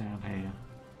Germans down here?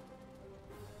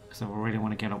 Because I really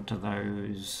want to get up to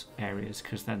those areas,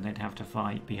 because then they'd have to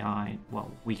fight behind, well,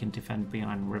 we can defend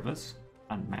behind rivers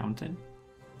and mountain.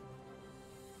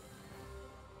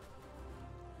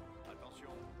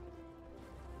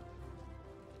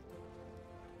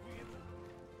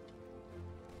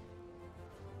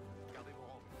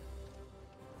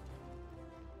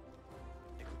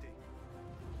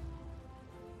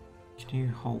 Can you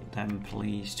hold them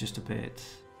please, just a bit?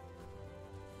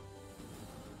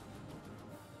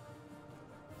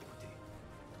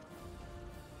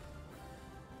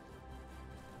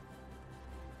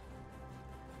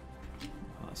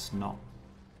 That's not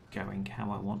going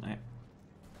how I want it.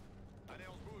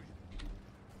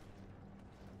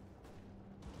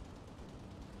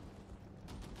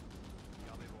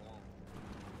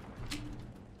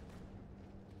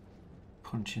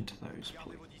 Punch into those,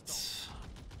 please.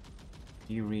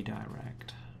 You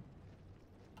redirect.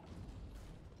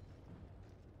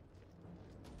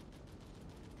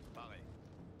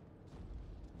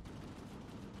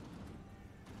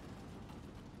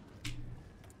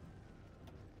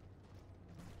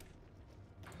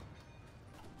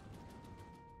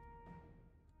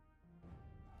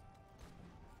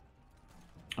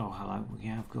 Oh, hello. We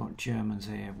have got Germans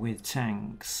here with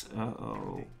tanks.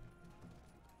 Uh-oh.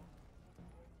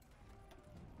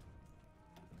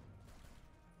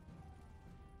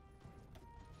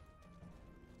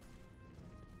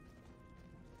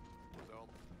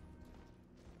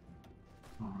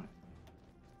 Alright.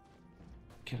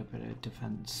 Get a bit of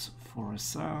defense for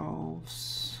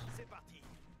ourselves.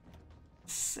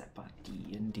 C'est parti,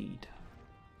 indeed.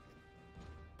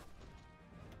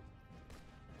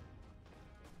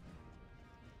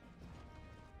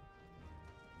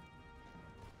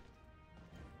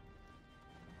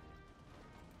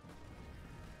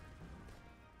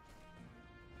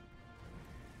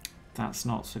 That's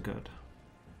not so good.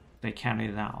 They carry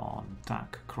that on,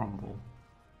 that could crumble.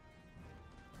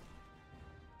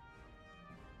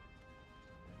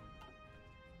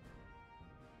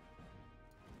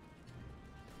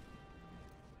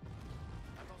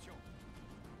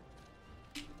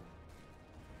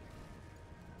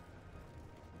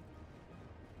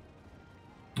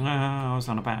 I was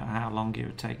on about how long it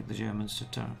would take the Germans to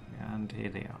turn, and here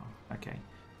they are. Okay,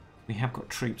 we have got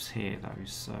troops here though,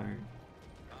 so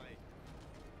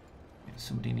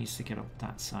somebody needs to get up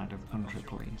that side of the country,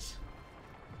 please.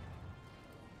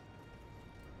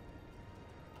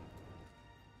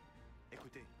 What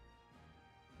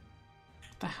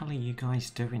the hell are you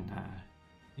guys doing there?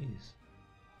 Jeez.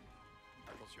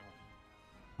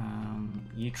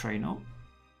 You train up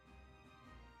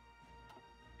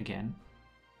again.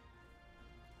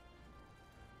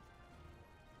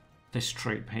 This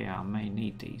troop here may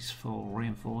need these for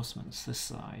reinforcements this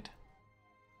side.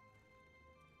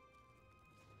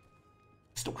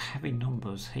 Still heavy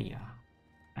numbers here.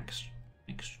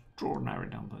 Extraordinary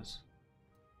numbers.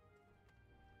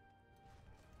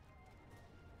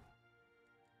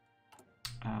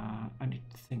 Only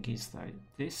thing is though,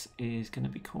 this is going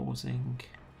to be causing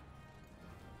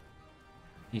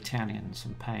the Italians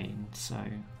some pain, so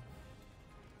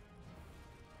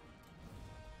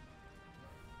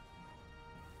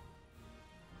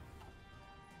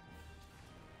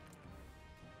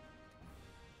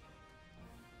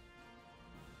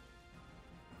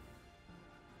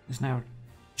there's now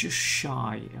just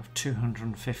shy of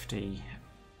 250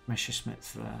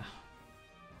 Messerschmitts there.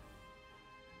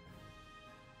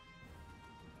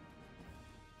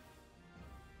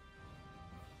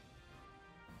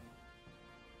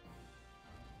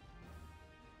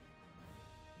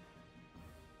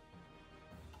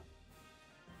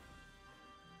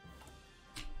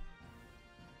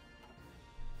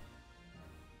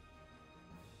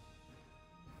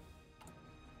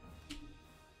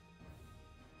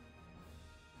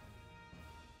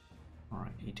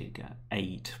 Alright, he did get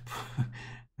 8.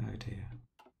 Oh dear.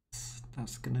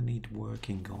 That's going to need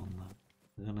working on.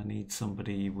 We're going to need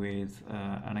somebody with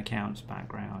an accounts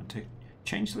background to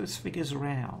change those figures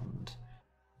around.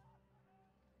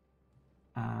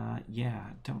 Yeah,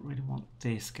 don't really want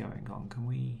this going on. Can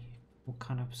we... What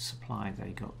kind of supply they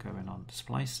got going on?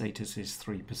 Supply status is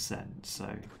 3%,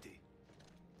 so...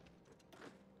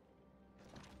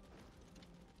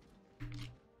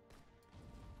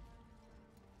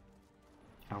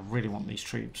 I really want these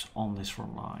troops on this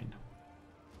front line.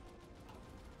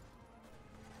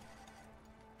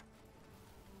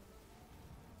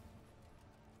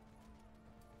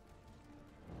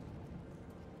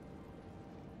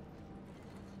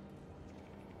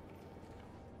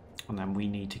 And then we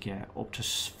need to get up to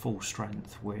full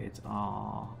strength with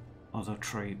our other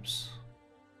troops.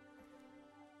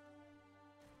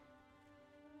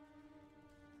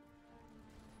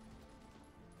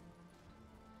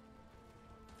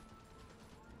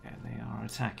 Yeah, they are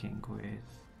attacking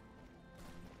with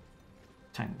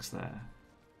tanks there.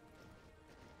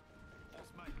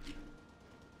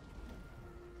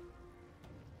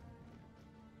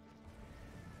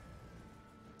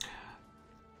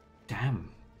 Damn.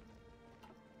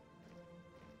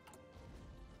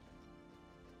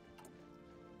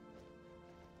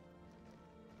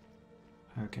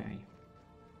 Okay.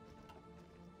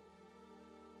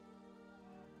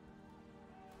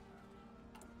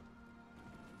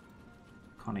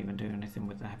 Can't even do anything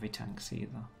with the heavy tanks either.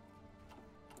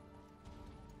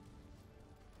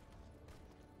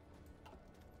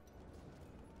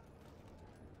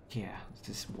 Yeah,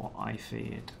 this is what I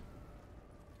feared.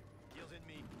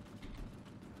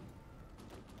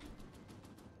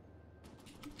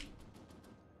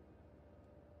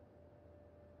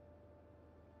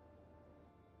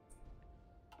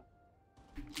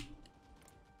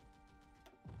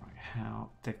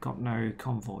 They've got no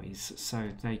convoys,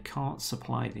 so they can't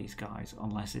supply these guys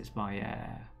unless it's by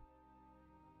air.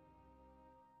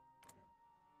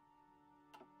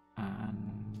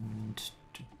 And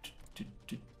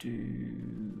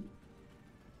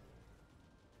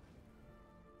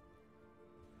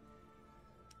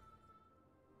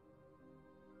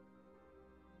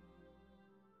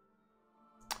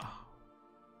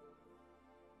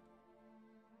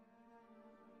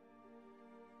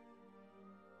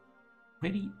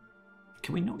really,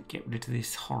 can we not get rid of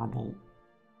this horrible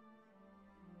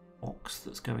box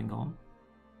that's going on?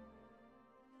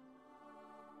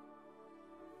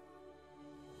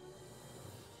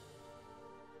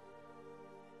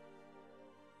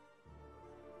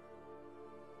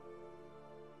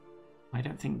 I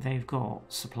don't think they've got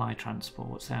supply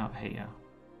transports out here.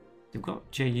 They've got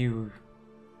JU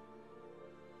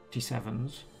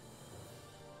 57s.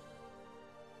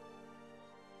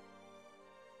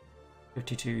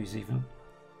 52s even.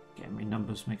 Getting my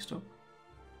numbers mixed up.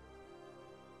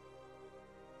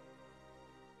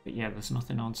 But yeah, there's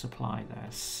nothing on supply there,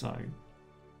 so...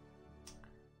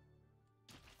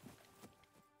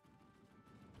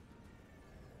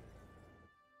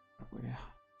 We're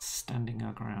standing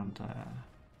our ground there.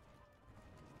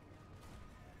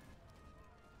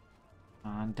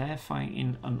 And they're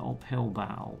fighting an uphill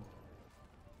battle.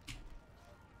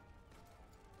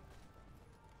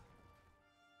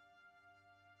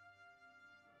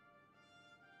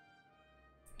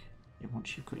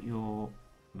 Once you've got your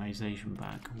organisation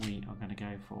back, we are going to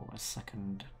go for a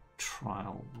second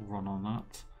trial run on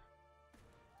that.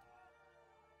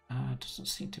 Doesn't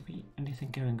seem to be anything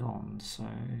going on, so...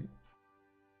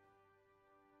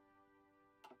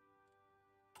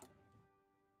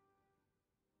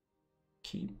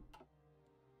 Keep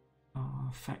our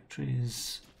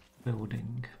factories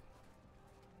building.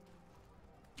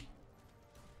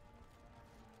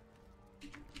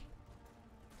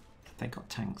 They got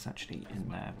tanks actually in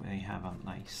there, they haven't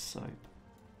they? So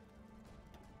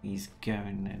he's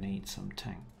going to need some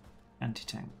tank,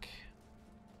 anti-tank.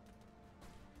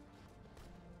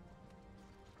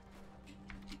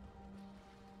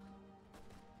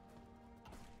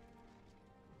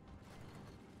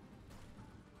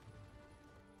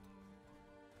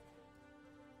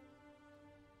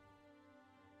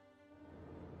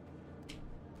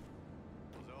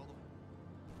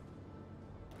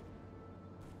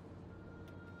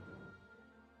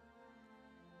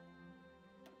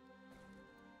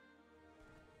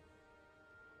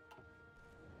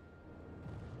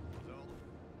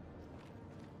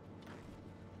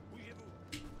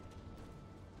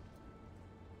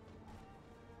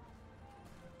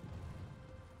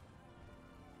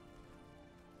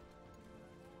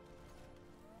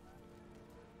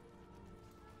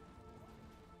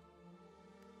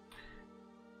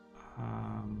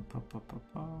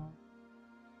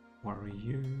 Where are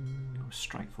you? You're a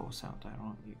strike force out there,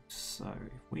 aren't you? So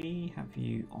if we have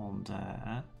you on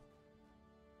there,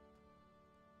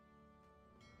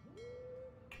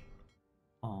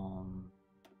 on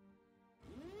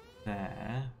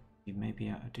there, you may be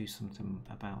able to do something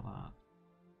about that.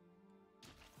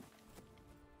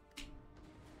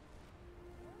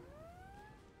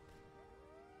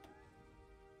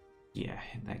 Yeah,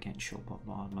 they're getting short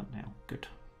bombardment now. Good.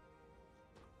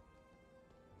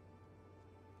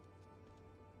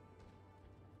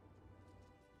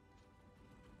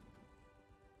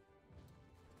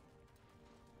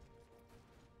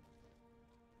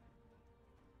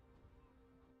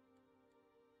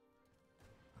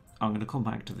 I'm going to come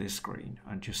back to this screen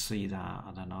and just see that,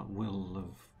 and then I will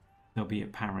have. They'll be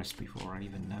at Paris before I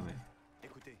even know it.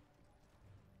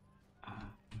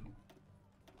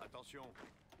 Attention.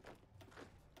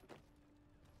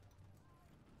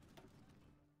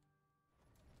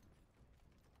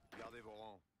 Gardez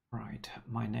vos rangs. Right,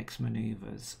 my next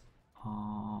maneuvers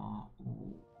are.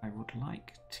 Ooh, I would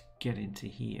like to get into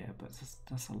here, but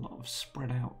there's a lot of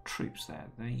spread out troops there.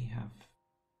 They have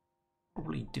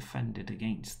probably defended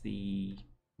against the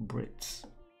Brits.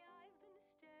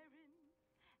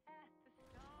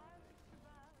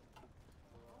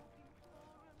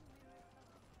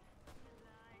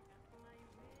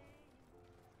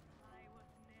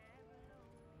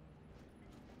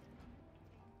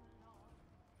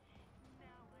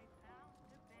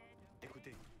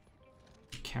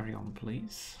 Carry on,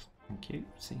 please. Thank you.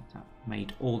 See, that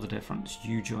made all the difference.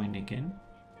 You joining in.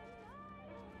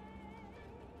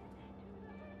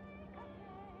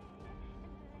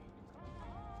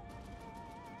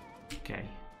 Okay,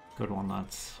 good one,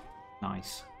 lads.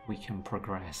 Nice. We can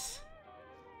progress.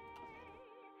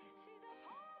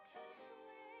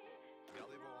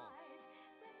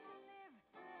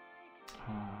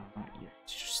 Yeah,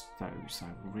 it's just those I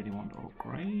really want to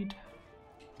upgrade.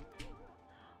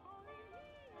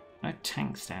 No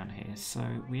tanks down here, so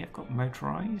we have got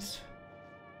motorized.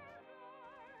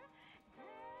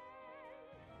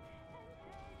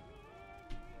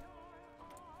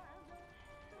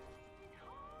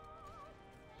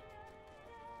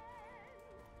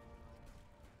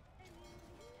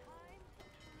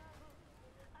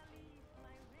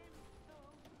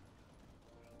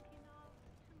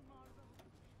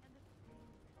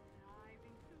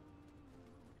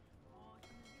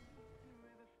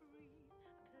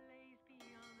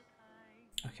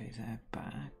 Okay, they're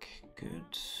back.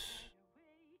 Good.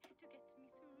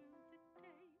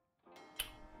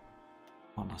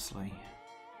 Honestly,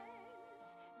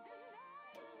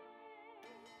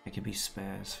 there could be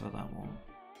spares for that one.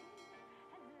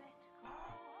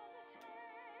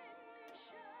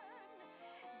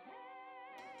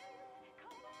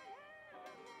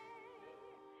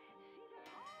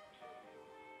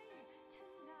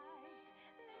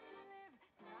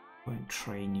 Won't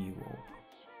train you up.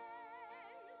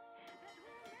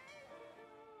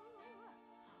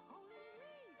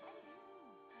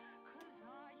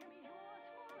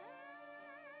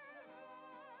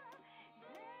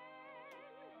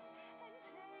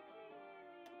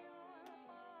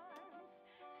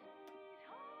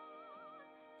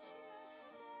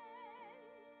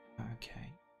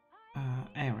 Okay.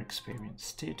 Air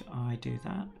experience. Did I do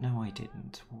that? No, I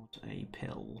didn't. What a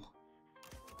pill.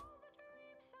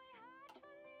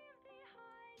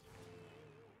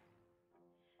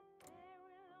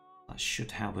 That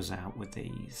should help us out with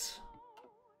these.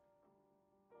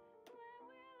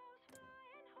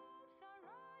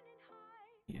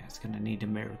 Yeah, it's going to need a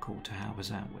miracle to help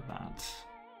us out with that.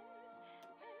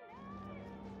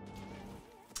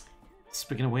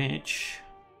 Speaking of which,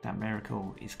 that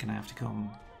miracle is going to have to come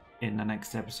in the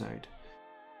next episode.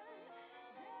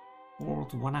 Or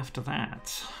the one after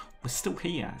that. We're still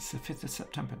here. It's the 5th of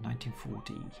September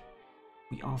 1940.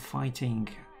 We are fighting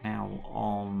now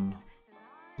on,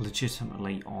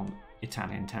 legitimately on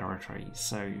Italian territory.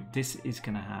 So this is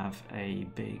going to have a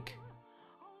big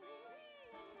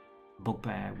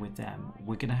bugbear with them.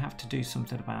 We're going to have to do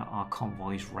something about our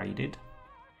convoys raided.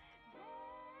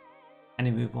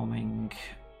 Enemy bombing,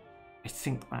 I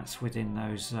think that's within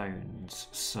those zones,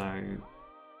 so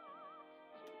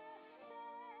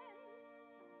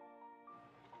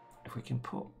if we can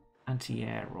put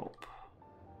anti-air up.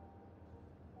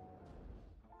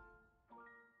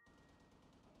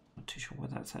 Not too sure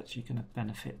whether that's actually going to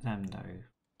benefit them though,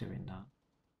 doing that.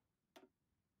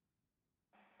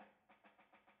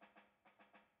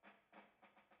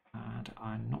 And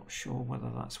I'm not sure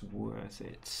whether that's worth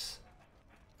it.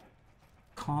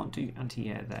 Can't do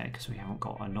anti-air there because we haven't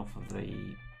got enough of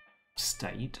the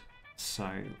state, so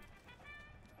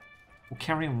we'll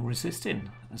carry on resisting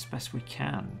as best we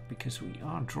can because we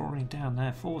are drawing down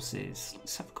their forces.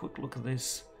 Let's have a quick look at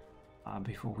this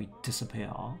before we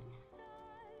disappear.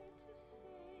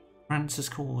 France has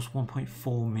caused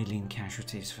 1.4 million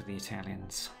casualties for the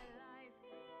Italians.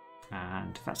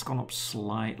 And that's gone up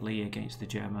slightly against the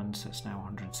Germans, so it's now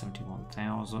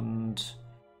 171,000.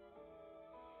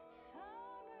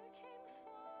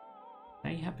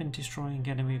 They have been destroying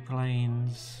enemy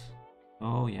planes.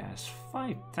 Oh yes,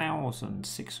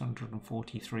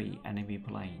 5,643 enemy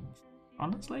planes.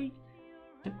 Honestly,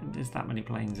 I don't think there's that many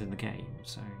planes in the game,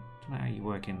 so I don't know how you're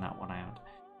working that one out.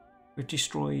 We've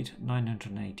destroyed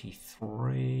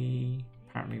 983.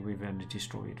 Apparently we've only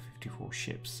destroyed 54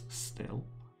 ships still.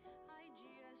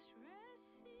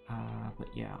 But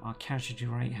yeah, our casualty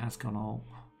rate has gone up.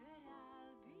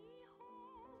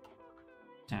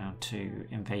 Down to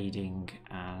invading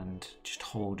and just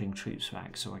holding troops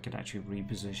back so I could actually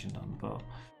reposition them. But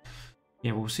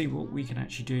yeah, we'll see what we can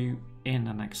actually do in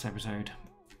the next episode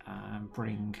and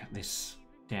bring this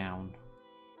down.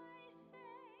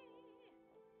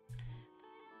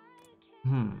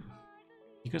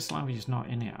 Yugoslavia's not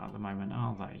in it at the moment,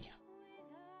 are they?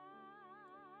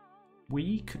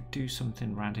 We could do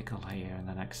something radical here in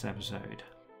the next episode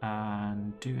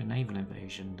and do a naval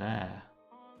invasion there.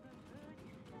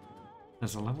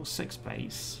 There's a level 6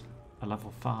 base, a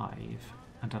level 5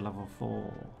 and a level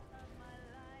 4.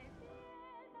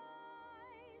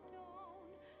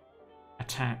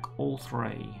 Attack all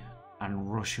three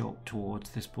and rush up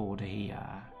towards this border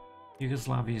here.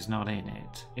 Yugoslavia's not in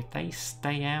it. If they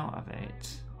stay out of it,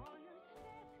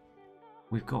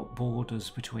 we've got borders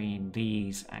between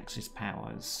these Axis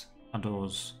powers and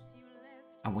us,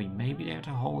 and we may be able to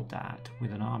hold that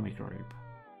with an army group.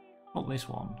 Not this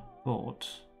one, but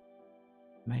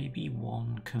maybe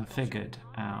one configured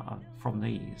out from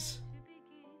these.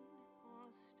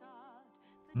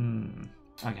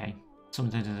 Okay,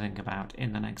 something to think about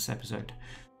in the next episode.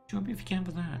 Join me if you can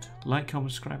for that. Like,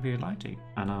 comment, subscribe if you'd like to,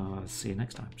 and I'll see you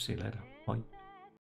next time. See you later. Bye.